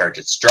to recharge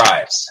its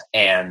drives,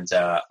 and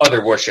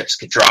other warships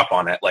could drop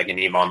on it, like an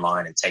EVE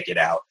Online, and take it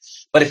out.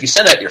 But if you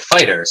send out your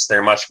fighters,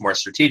 they're much more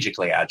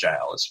strategically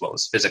agile as well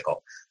as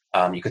physical.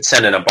 You could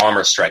send in a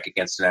bomber strike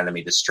against an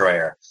enemy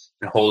destroyer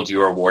and hold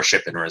your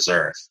warship in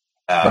reserve.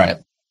 Right.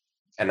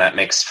 And that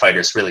makes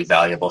fighters really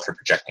valuable for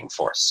projecting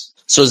force.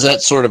 So is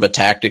that sort of a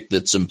tactic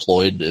that's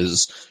employed,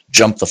 is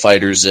jump the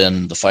fighters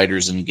in, the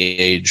fighters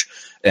engage,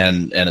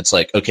 and it's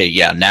like, okay,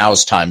 yeah, now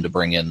it's time to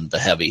bring in the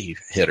heavy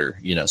hitter,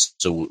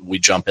 so we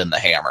jump in the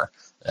hammer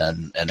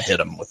and hit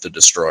them with the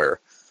destroyer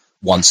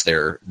once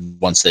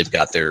they've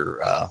got their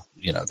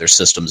their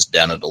systems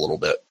dented a little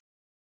bit.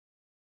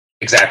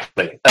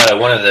 Exactly.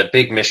 One of the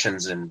big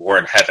missions in War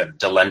in Heaven,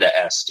 Delenda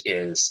Est,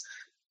 is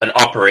an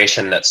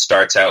operation that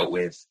starts out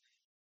with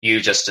you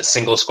just a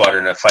single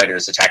squadron of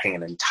fighters attacking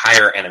an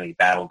entire enemy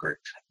battle group.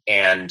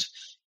 And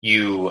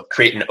you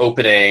create an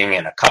opening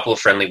and a couple of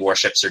friendly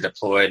warships are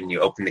deployed and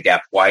you open the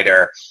gap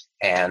wider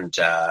and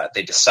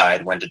they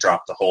decide when to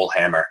drop the whole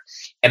hammer.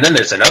 And then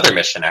there's another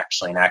mission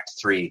actually in Act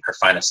 3, Her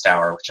Finest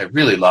Hour, which I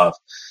really love,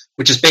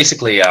 which is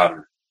basically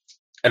an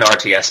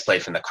RTS play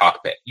from the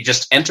cockpit. You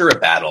just enter a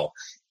battle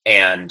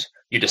and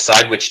you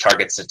decide which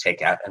targets to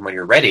take out. And when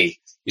you're ready,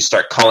 you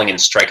start calling in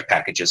strike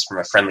packages from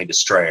a friendly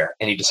destroyer,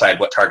 and you decide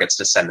what targets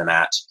to send them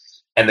at.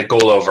 And the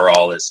goal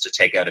overall is to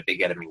take out a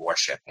big enemy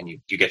warship, and you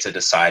get to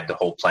decide the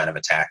whole plan of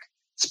attack.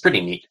 It's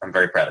pretty neat. I'm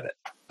very proud of it.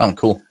 Oh,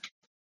 cool.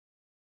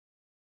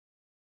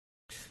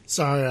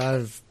 Sorry,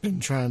 I've been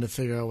trying to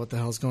figure out what the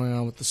hell's going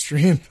on with the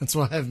stream. That's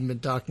why I haven't been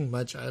talking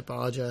much. I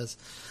apologize.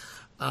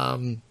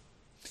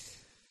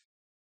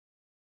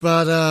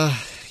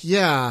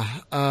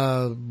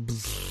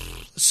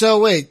 So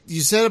wait,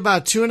 you said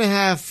about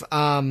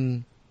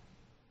 2.5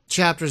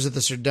 chapters of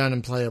this are done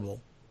and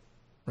playable,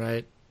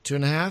 right?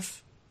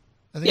 2.5?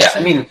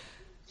 I mean,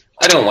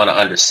 I don't want to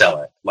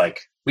undersell it.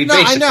 Like,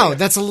 I know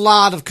that's a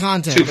lot of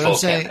content. 2 full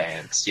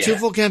campaigns. Yeah. 2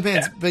 full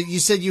campaigns, yeah. But you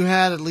said you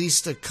had at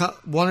least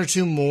 1 or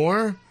 2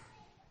 more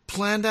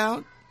planned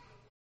out.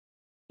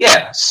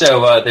 Yeah,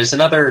 so there's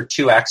another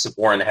 2 acts of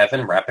War in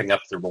Heaven, wrapping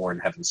up the War in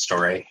Heaven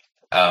story,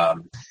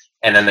 and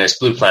then there's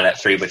Blue Planet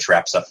 3, which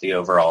wraps up the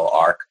overall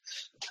arc.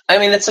 I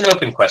mean, it's an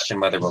open question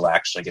whether we'll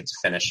actually get to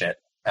finish it.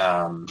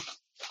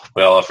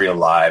 We all have real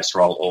lives.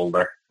 We're all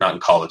older, not in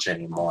college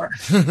anymore.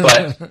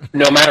 But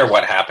no matter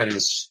what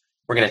happens,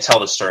 we're going to tell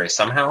the story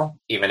somehow,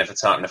 even if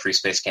it's not in the free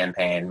space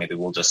campaign. Maybe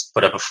we'll just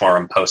put up a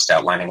forum post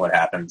outlining what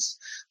happens.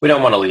 We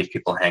don't want to leave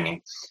people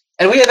hanging.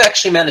 And we have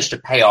actually managed to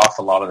pay off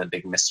a lot of the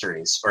big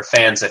mysteries, or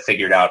fans have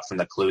figured out from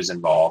the clues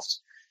involved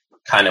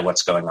kind of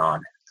what's going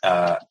on,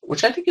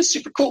 which I think is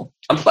super cool.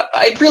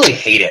 I really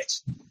hate it.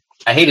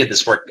 I hated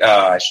this work.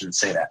 I shouldn't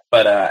say that,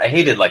 but I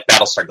hated like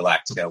Battlestar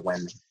Galactica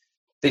when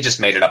they just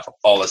made it up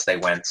all as they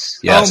went.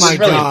 Yeah, oh my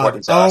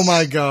god! Oh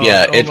my god!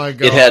 Yeah, oh my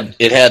god!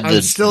 It had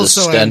the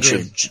stench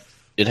angry.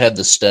 It had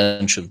the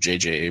stench of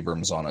J.J.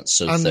 Abrams on it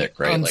so thick,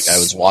 right? Like I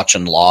was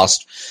watching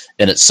Lost,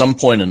 and at some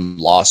point in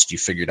Lost, you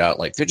figured out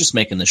like they're just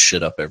making this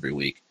shit up every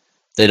week.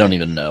 They don't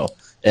even know,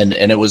 and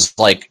it was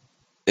like,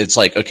 it's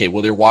like, okay,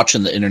 well they're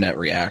watching the internet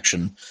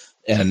reaction.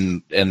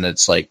 And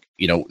it's like,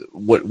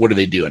 what are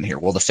they doing here?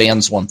 Well, the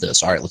fans want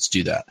this. All right, let's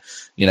do that.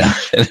 And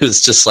it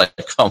was just like,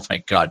 oh my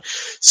God.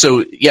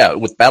 So yeah,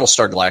 with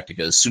Battlestar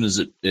Galactica, as soon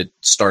as it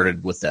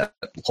started with that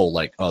whole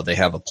like, oh, they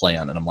have a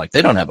plan, and I'm like,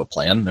 they don't have a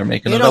plan. They're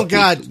making it up. They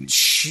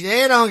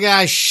don't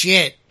got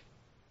shit.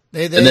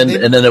 And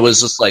then it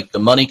was just like the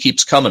money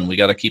keeps coming. We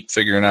got to keep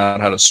figuring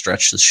out how to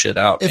stretch this shit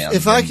out.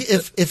 If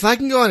I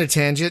can go on a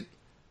tangent,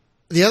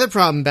 the other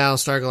problem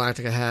Battlestar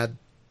Galactica had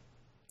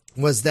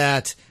was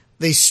that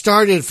they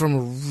started from a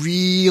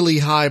really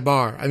high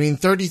bar. I mean,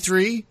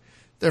 33,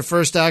 their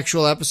first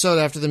actual episode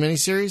after the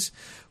miniseries,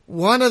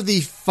 one of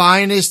the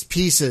finest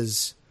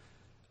pieces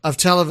of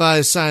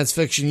televised science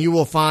fiction you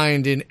will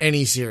find in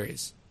any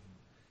series.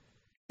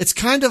 It's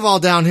kind of all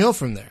downhill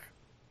from there,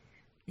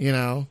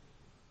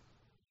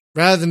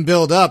 Rather than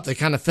build up, they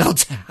kind of fell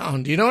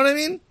down. Do you know what I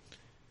mean?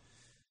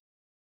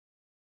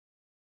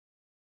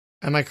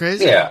 Am I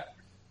crazy? Yeah.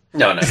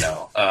 No.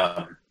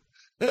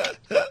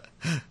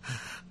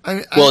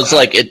 It's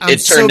like it turned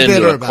so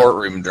into a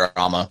courtroom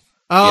drama.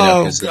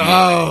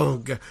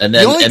 God. And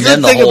then the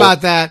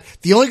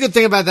only good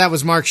thing about that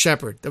was Mark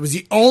Shepard. That was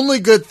the only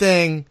good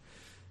thing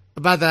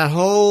about that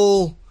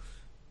whole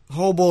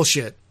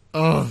bullshit.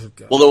 Oh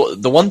God. Well,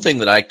 the one thing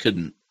that I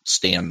couldn't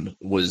stand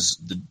was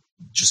the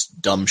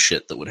just dumb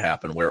shit that would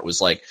happen, where it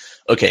was like,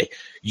 okay,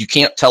 you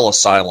can't tell a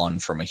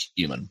Cylon from a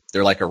human.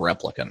 They're like a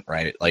replicant,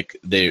 right? Like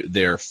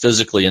they're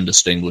physically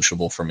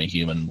indistinguishable from a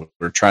human.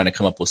 We're trying to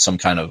come up with some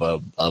kind of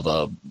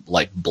a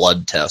like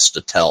blood test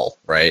to tell,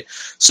 right?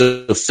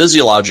 So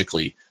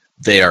physiologically,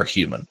 they are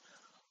human.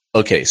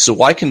 Okay, so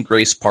why can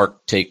Grace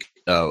Park take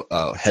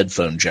a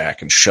headphone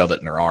jack and shove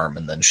it in her arm,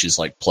 and then she's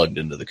like plugged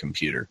into the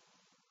computer?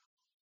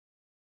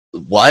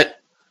 what?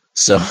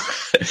 So,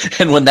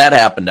 and when that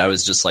happened, I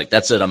was just like,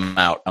 that's it. I'm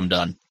out. I'm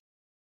done.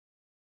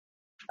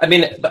 I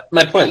mean,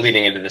 my point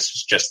leading into this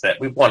was just that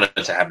we wanted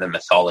to have the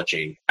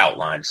mythology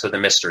outlined, so the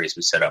mysteries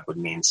we set up would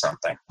mean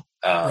something.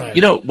 Right.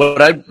 You know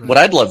what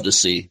I'd love to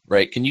see,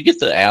 right? Can you get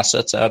the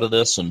assets out of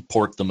this and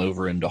port them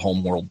over into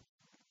Homeworld,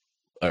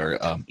 or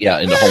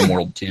into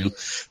Homeworld 2?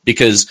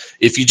 Because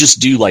if you just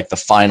do like the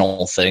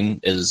final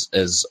thing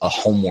as a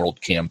Homeworld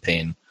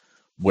campaign,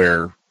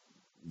 where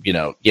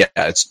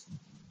it's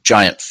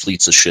giant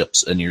fleets of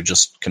ships and you're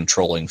just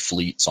controlling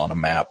fleets on a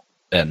map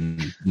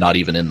and not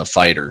even in the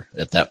fighter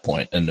at that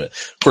point. And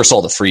of course,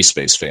 all the free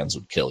space fans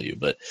would kill you,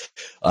 but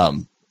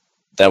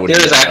that would be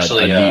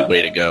a neat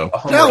way to go.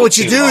 No, what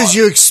you do is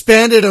you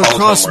expand it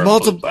across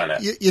multiple.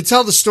 You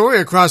tell the story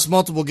across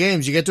multiple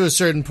games. You get to a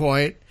certain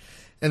point,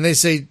 and they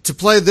say to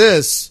play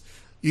this,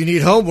 you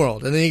need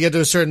Homeworld, and then you get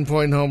to a certain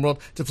point in Homeworld.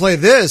 To play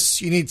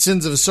this, you need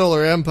Sins of a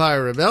Solar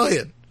Empire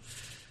Rebellion.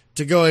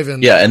 To go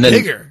even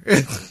bigger.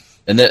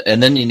 and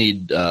then you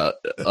need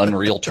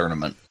Unreal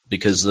Tournament,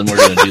 because then we're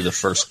going to do the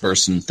first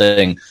person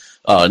thing.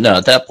 No,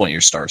 at that point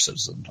you're Star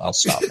Citizen. I'll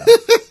stop now.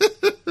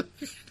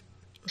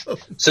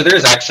 So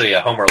there's actually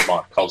a Homeworld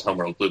mod called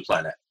Homeworld Blue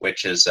Planet,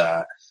 which is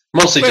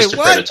mostly just a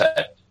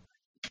prototype.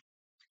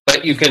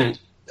 But you can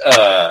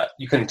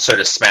sort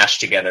of smash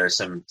together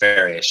some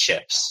various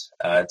ships.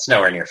 It's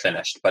nowhere near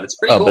finished, but it's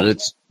pretty cool. But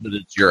it's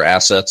your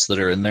assets that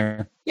are in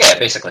there? Yeah,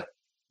 basically.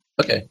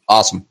 Okay,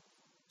 awesome.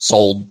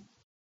 Sold.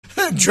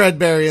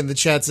 Dreadberry in the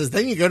chat says,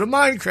 then you go to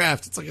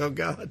Minecraft. It's like, oh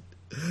god,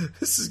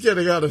 this is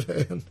getting out of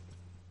hand.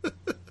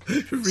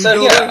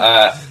 So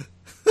yeah,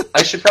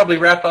 I should probably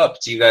wrap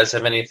up. Do you guys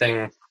have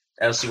anything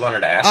else you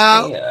wanted to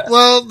ask me?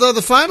 Well,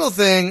 the final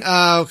thing,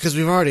 because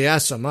we've already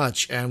asked so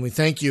much, and we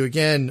thank you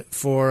again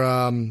for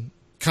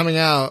coming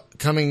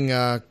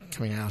to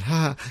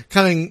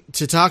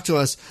talk to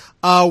us.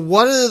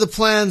 What are the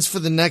plans for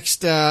the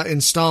next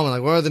installment?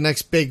 Like, what are the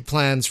next big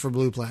plans for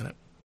Blue Planet?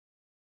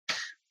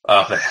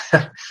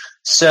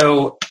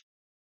 So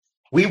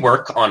we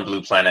work on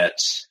Blue Planet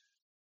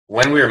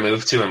when we are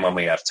moved to and when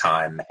we have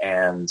time.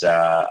 And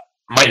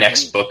my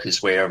next book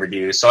is way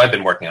overdue, so I've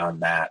been working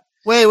on that.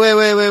 Wait.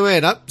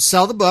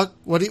 Sell the book.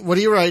 What are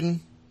you writing?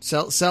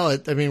 Sell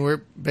it. I mean,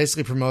 we're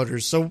basically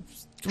promoters, so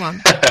come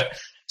on.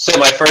 So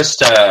my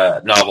first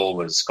novel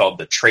was called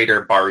The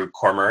Traitor Baru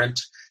Cormorant.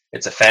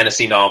 It's a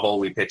fantasy novel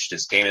we pitched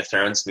as Game of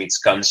Thrones meets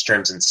Guns,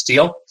 Germs, and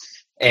Steel.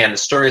 And the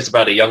story is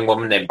about a young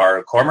woman named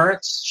Baru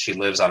Cormorant. She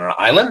lives on an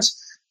island.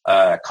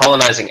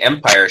 Colonizing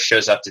empire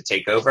shows up to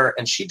take over,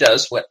 and she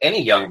does what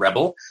any young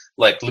rebel,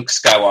 like Luke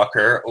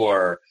Skywalker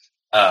or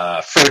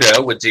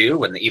Frodo, would do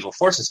when the evil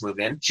forces move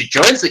in. She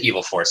joins the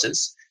evil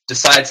forces,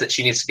 decides that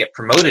she needs to get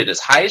promoted as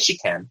high as she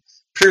can,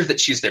 prove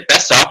that she's their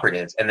best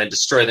operative, and then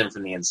destroy them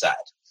from the inside.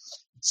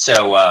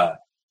 So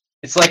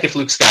it's like if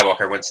Luke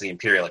Skywalker went to the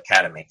Imperial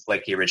Academy,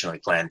 like he originally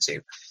planned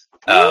to.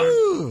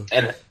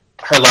 And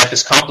her life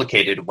is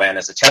complicated when,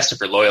 as a test of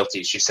her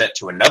loyalty, she's sent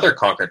to another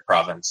conquered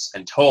province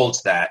and told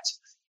that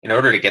in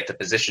order to get the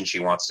position she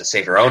wants to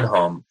save her own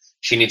home,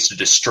 she needs to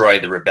destroy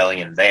the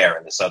rebellion there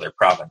in this other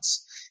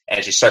province.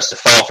 And she starts to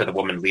fall for the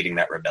woman leading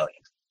that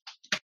rebellion.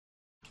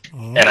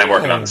 And I'm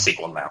working on the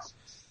sequel now.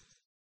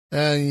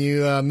 And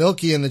you,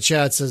 Milky in the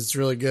chat says it's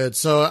really good.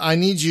 So I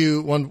need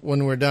you, when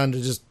we're done,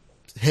 to just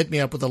hit me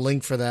up with a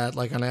link for that,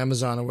 like on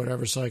Amazon or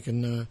whatever, so I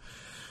can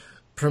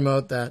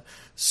promote that.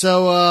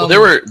 So well,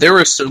 there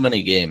were so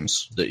many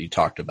games that you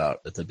talked about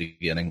at the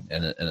beginning,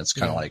 and it's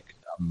kind of like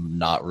I'm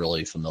not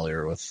really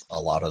familiar with a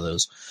lot of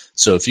those.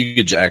 So if you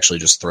could actually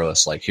just throw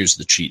us like, here's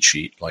the cheat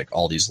sheet, like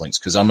all these links,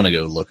 because I'm going to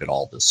go look at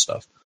all this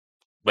stuff.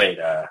 Wait,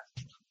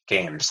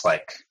 games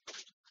like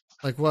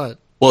what?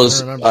 Well,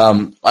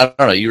 I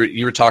don't know.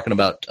 You were talking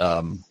about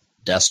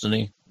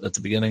Destiny at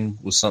the beginning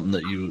was something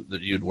that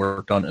you'd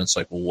worked on, and it's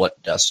like, well,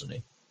 what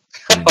Destiny?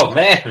 Oh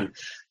man,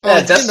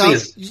 yeah, Destiny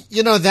is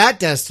that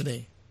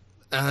Destiny.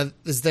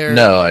 Is there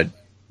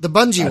the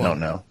Bungie one? I don't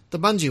know the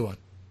Bungie one.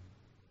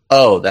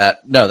 Oh,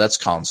 that's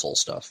console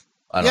stuff.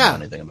 I don't know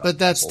anything about. But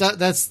that's okay.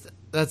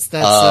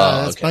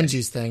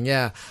 Bungie's thing.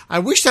 Yeah, I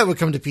wish that would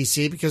come to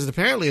PC because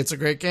apparently it's a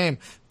great game.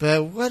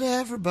 But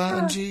whatever,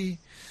 Bungie,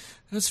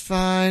 that's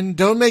fine.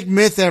 Don't make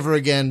Myth ever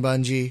again,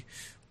 Bungie.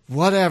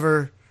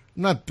 Whatever.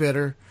 I'm not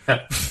bitter. No,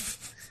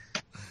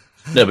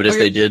 but if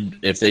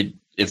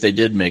they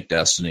did make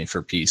Destiny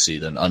for PC,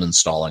 then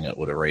uninstalling it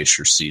would erase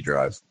your C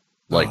drive,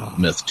 like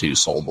Myth 2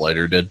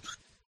 Soulblighter did.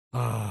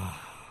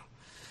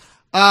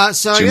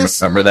 So do you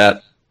remember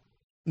that?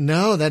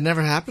 No, that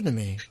never happened to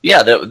me.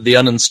 Yeah, the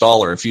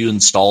uninstaller, if you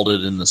installed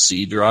it in the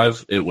C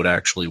drive, it would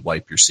actually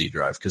wipe your C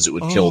drive because it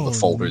would kill the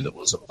folder that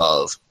was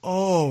above.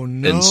 Oh,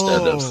 no.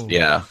 Instead of, it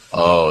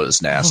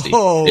was nasty.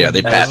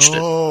 They patched it.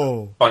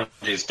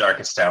 Bungie's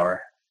Darkest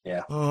Tower.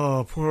 Yeah.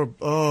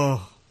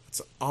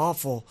 It's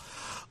awful.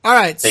 All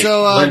right, they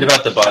so learned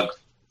about the bug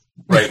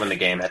right when the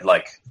game had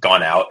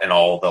gone out and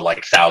all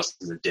the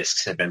thousands of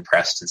discs had been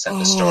pressed and sent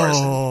to stores.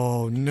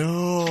 Oh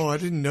no, I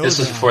didn't know this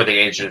was before the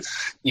age of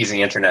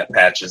easy internet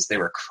patches. They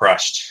were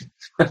crushed.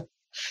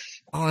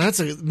 Oh,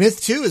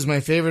 Myth 2 is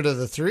my favorite of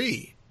the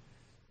three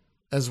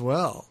as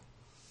well.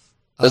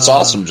 That's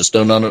awesome. Just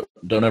don't ever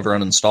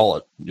uninstall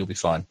it. You'll be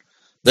fine.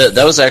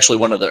 That was actually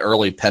one of the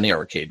early Penny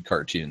Arcade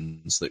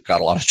cartoons that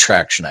got a lot of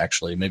traction.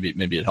 Actually,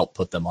 maybe it helped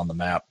put them on the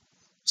map.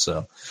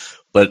 So,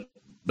 but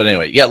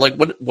anyway, yeah. Like,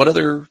 what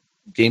other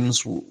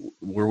games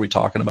were we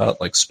talking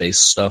about? Like space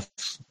stuff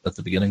at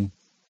the beginning.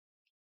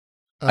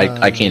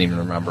 I can't even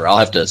remember. I'll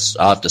have to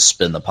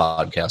spin the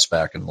podcast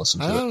back and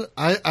listen to it.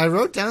 I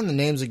wrote down the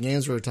names of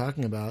games we were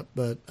talking about,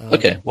 but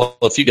okay. Well,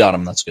 if you got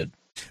them, that's good.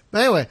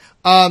 But anyway,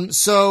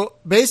 so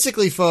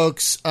basically,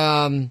 folks,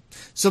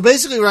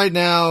 right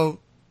now,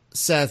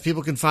 Seth,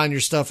 people can find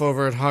your stuff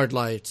over at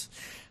Hardlight,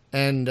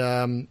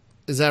 and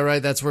is that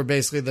right? That's where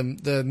basically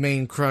the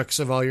main crux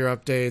of all your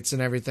updates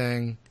and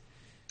everything.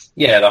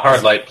 Yeah, the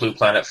Hardlight Blue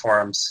Planet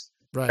forums.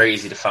 Right. Very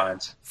easy to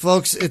find.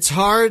 Folks, it's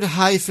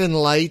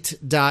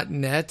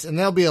hard-light.net, and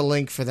there'll be a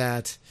link for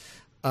that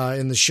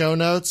in the show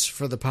notes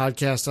for the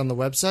podcast on the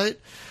website.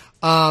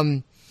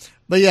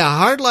 But yeah,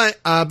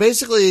 Hardlight,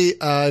 basically,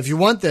 if you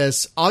want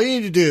this, all you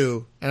need to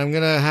do, and I'm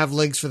going to have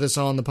links for this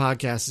all in the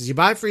podcast, is you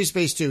buy Free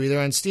Space 2, either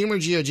on Steam or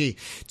GOG.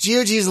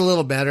 GOG is a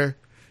little better,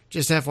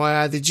 just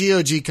FYI. The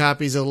GOG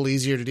copy is a little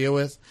easier to deal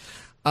with.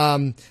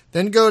 Then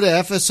go to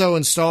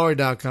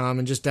fsoinstaller.com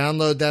and just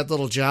download that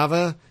little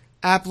Java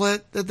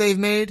applet that they've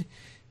made.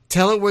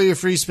 Tell it where your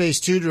Free Space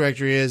 2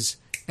 directory is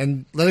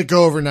and let it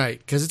go overnight,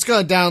 because it's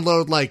going to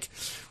download like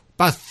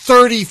about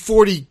 30,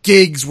 40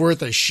 gigs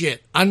worth of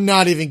shit. I'm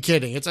not even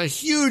kidding. It's a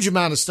huge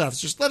amount of stuff.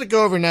 So just let it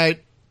go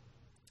overnight.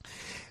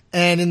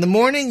 And in the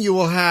morning, you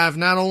will have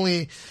not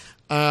only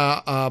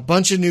a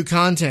bunch of new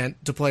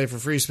content to play for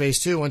Free Space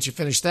 2 once you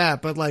finish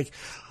that, but like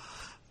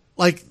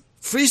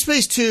Free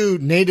Space 2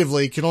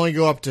 natively can only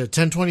go up to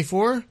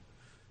 1024,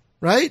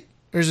 right?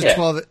 Or is it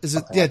 12? Is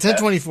it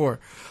 1024?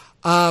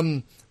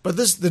 But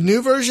the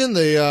new version,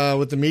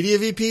 with the media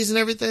VPs and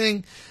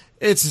everything,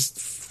 it's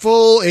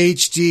full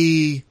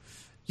HD.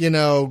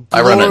 Glorious.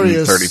 I run it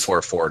in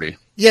 3440.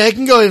 Yeah, it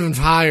can go even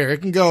higher.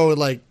 It can go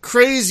like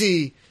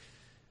crazy.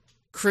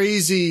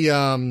 It's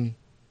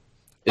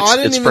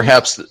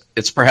perhaps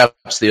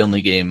the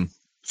only game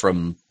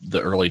from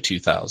the early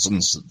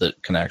 2000s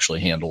that can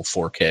actually handle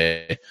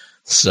 4K.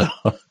 So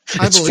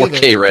it's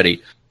 4K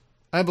ready.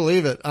 I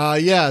believe it.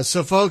 Yeah.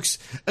 So folks,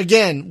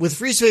 again, with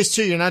Free Space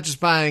 2, you're not just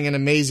buying an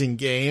amazing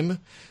game.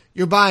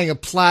 You're buying a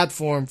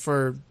platform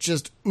for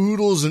just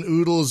oodles and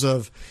oodles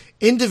of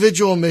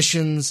individual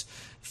missions,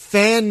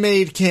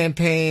 fan-made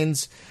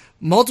campaigns,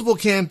 multiple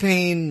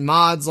campaign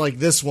mods like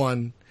this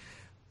one,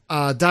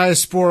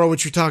 Diaspora,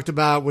 which we talked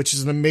about, which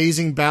is an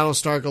amazing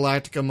Battlestar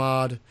Galactica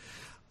mod.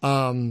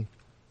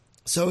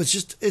 So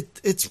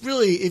it's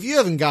really, if you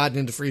haven't gotten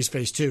into Free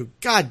Space 2,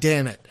 god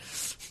damn it.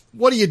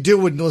 What do you do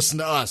when you listen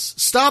to us?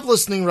 Stop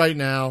listening right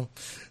now.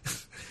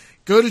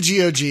 Go to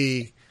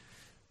GOG.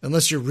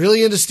 Unless you're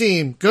really into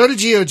Steam, go to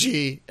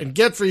GOG and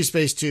get Free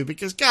Space 2,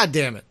 because god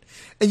damn it.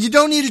 And you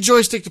don't need a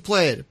joystick to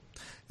play it.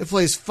 It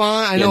plays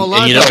fine. I know a lot of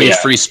people. And you don't need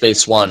Free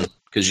Space 1,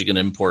 because you can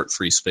import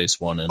Free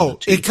Space 1 into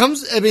 2. It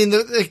comes,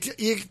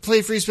 you can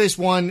play Free Space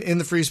 1 in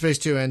the Free Space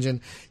 2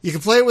 engine. You can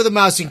play it with a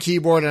mouse and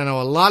keyboard. I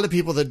know a lot of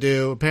people that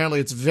do.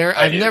 Apparently it's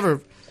I've never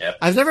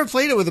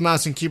played it with a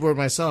mouse and keyboard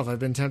myself. I've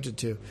been tempted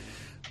to.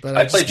 But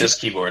I play just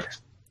keyboard.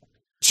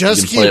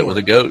 Just you can keyboard. Play it with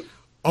a goat.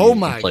 Oh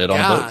my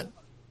god!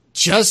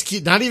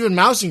 Not even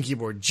mouse and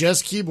keyboard,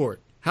 just keyboard.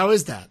 How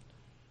is that?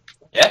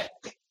 Yeah,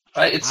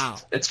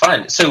 it's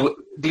fine. So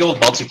the old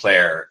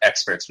multiplayer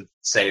experts would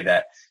say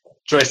that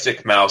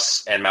joystick,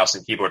 mouse, and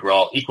keyboard were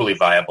all equally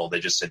viable. They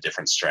just had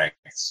different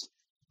strengths.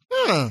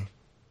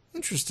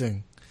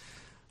 Interesting.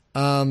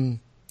 Oh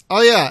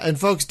yeah, and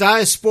folks,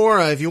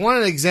 Diaspora. If you want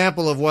an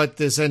example of what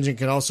this engine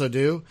can also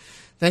do.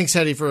 Thanks,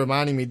 Hetty, for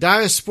reminding me.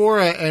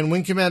 Diaspora and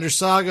Wing Commander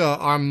Saga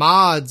are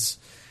mods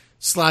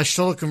 /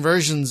 total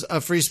conversions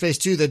of Free Space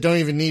 2 that don't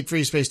even need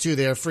Free Space 2.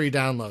 They are free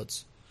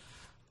downloads.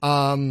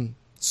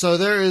 So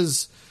there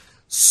is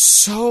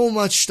so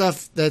much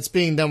stuff that's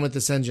being done with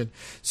this engine.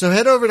 So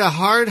head over to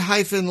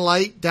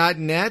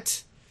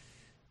hard-light.net.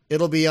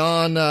 It'll be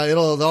on,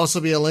 it'll also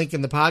be a link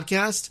in the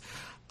podcast,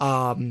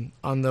 on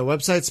the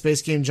website,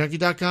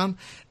 spacegamejunkie.com.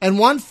 And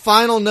one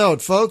final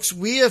note, folks,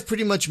 we have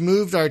pretty much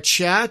moved our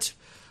chat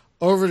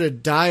over to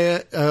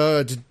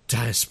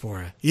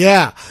Diaspora.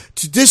 Yeah,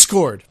 to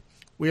Discord.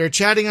 We are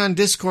chatting on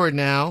Discord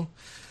now,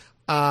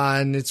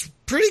 and it's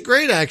pretty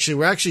great, actually.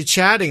 We're actually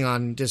chatting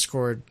on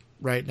Discord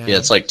right now. Yeah,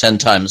 it's like 10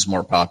 times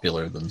more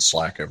popular than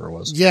Slack ever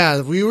was. Yeah,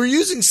 we were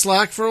using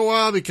Slack for a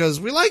while because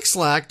we like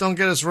Slack, don't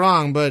get us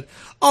wrong, but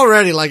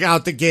already, like,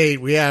 out the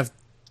gate, we have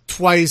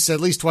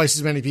at least twice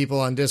as many people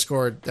on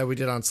Discord that we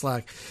did on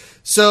Slack.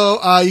 So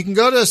you can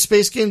go to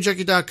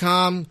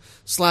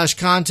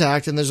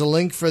spacegamejunkie.com/contact, and there's a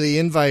link for the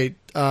invite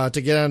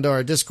to get onto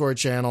our Discord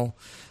channel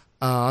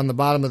on the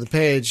bottom of the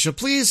page. So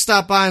please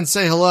stop by and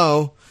say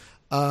hello.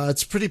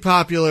 It's a pretty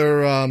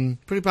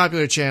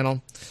popular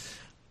channel.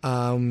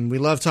 We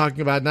love talking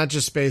about not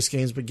just space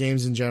games, but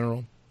games in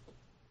general.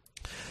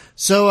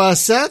 So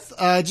Seth,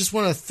 I just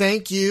want to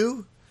thank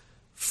you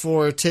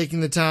for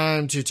taking the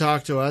time to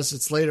talk to us.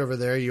 It's late over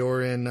there.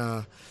 You're in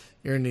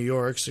New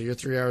York, so you're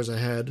 3 hours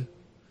ahead.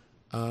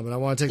 But I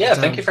want to take the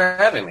time. Thank you for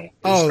having me.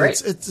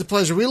 It's a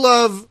pleasure. We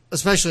love,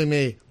 especially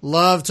me,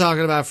 love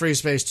talking about Free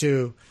Space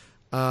 2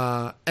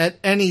 at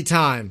any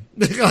time.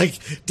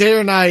 Like day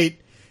or night,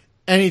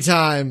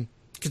 anytime.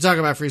 Can talk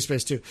about Free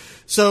Space 2.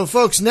 So,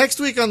 folks, next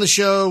week on the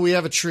show, we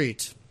have a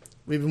treat.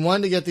 We've been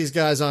wanting to get these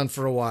guys on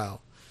for a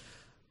while.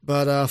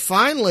 But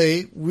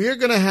finally, we're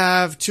going to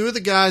have two of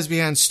the guys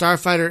behind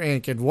Starfighter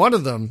Inc., and one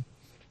of them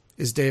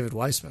is David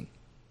Weissman.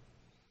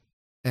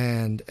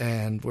 And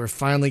we're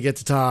finally get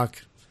to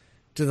talk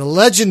to the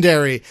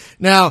legendary.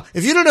 Now,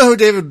 if you don't know who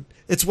David,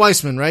 it's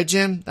Weissman, right,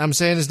 Jim? I'm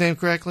saying his name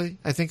correctly?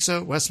 I think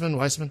so.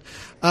 Weissman.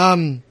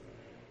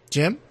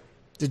 Jim?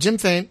 Did Jim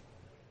faint?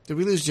 Did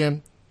we lose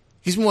Jim?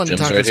 He's been wanting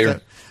to talk right to us.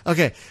 here.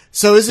 Okay.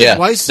 So is it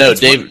Weissman? No,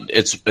 Dave,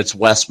 it's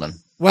Westman.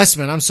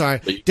 Westman, I'm sorry.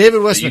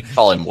 David Westman. You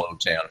call him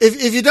Wotan.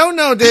 If you don't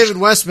know David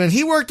Westman,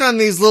 he worked on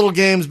these little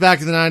games back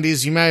in the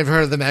 90s. You may have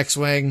heard of them,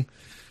 X-Wing,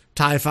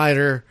 TIE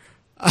Fighter.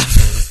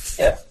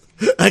 Yeah.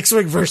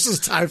 X-Wing versus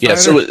TIE Fighter. Yeah,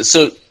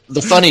 so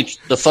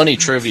the funny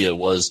trivia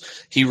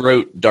was he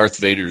wrote Darth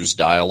Vader's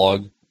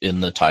dialogue in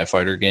the TIE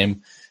Fighter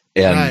game,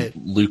 and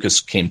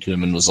Lucas came to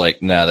him and was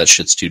like, "Nah, that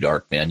shit's too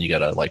dark, man. You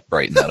gotta like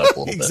brighten that up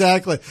a little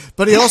exactly. bit."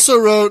 But he also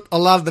wrote a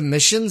lot of the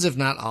missions, if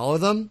not all of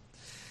them.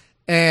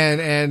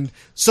 And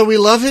so we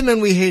love him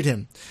and we hate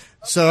him.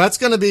 So that's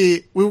going to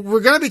be, we're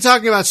going to be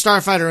talking about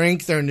Starfighter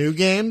Inc., their new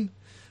game.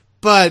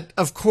 But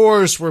of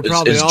course, we're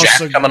probably is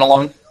also Jack coming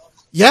along.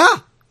 Yeah,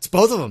 it's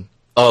both of them.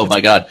 Oh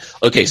my God.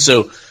 Okay.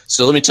 So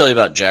let me tell you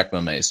about Jack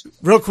Momaze.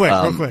 Real quick.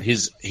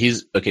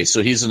 He's okay.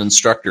 So he's an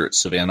instructor at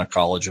Savannah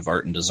College of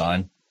Art and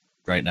Design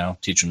right now,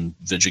 teaching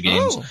video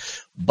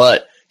games,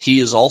 but he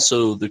is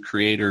also the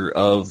creator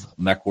of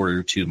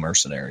MechWarrior 2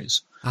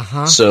 Mercenaries.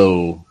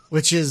 So,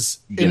 which is,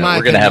 we're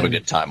going to have a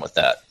good time with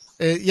that.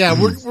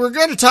 We're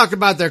going to talk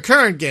about their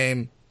current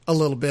game a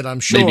little bit, I'm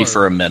sure. Maybe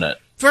for a minute.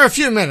 For a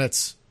few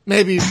minutes.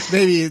 Maybe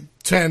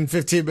 10,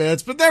 15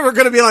 minutes. But then we're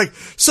going to be like,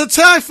 so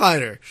TIE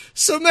Fighter,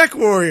 so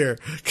MechWarrior.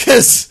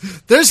 Because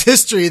there's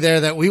history there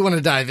that we want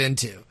to dive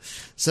into.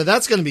 So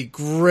that's going to be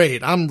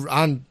great.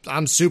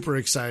 I'm super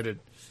excited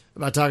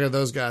about talking to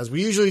those guys.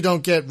 We usually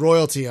don't get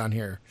royalty on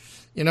here.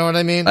 You know what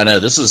I mean? I know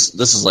this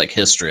is like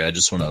history. I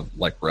just want to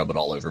like rub it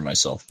all over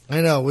myself.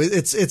 I know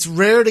it's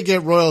rare to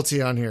get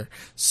royalty on here.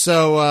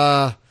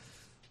 So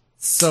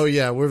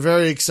yeah, we're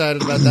very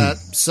excited about that.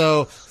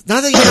 So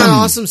not that you're not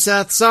awesome,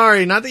 Seth.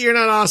 Sorry, not that you're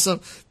not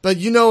awesome, but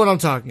you know what I'm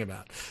talking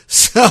about.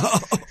 So,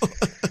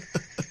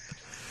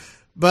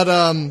 but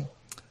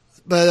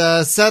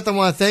Seth, I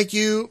want to thank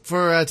you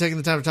for taking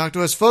the time to talk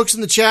to us, folks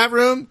in the chat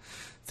room.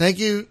 Thank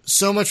you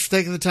so much for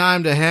taking the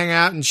time to hang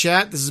out and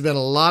chat. This has been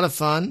a lot of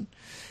fun.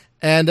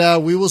 And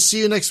we will see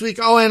you next week.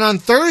 Oh, and on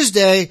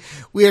Thursday,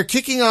 we are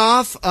kicking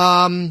off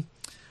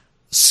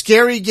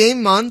Scary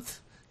Game Month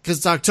because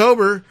it's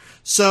October.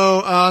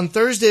 So on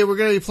Thursday, we're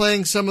going to be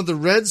playing some of the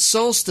Red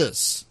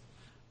Solstice,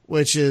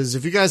 which is,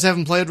 if you guys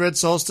haven't played Red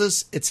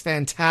Solstice, it's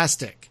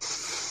fantastic.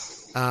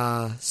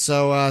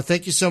 So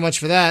thank you so much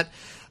for that.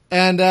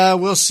 And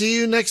we'll see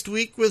you next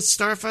week with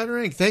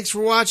Starfighter Inc. Thanks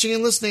for watching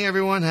and listening,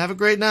 everyone. Have a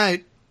great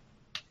night.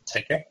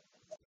 Take care.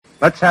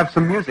 Let's have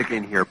some music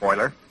in here,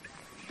 Boiler.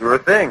 Sure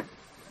thing.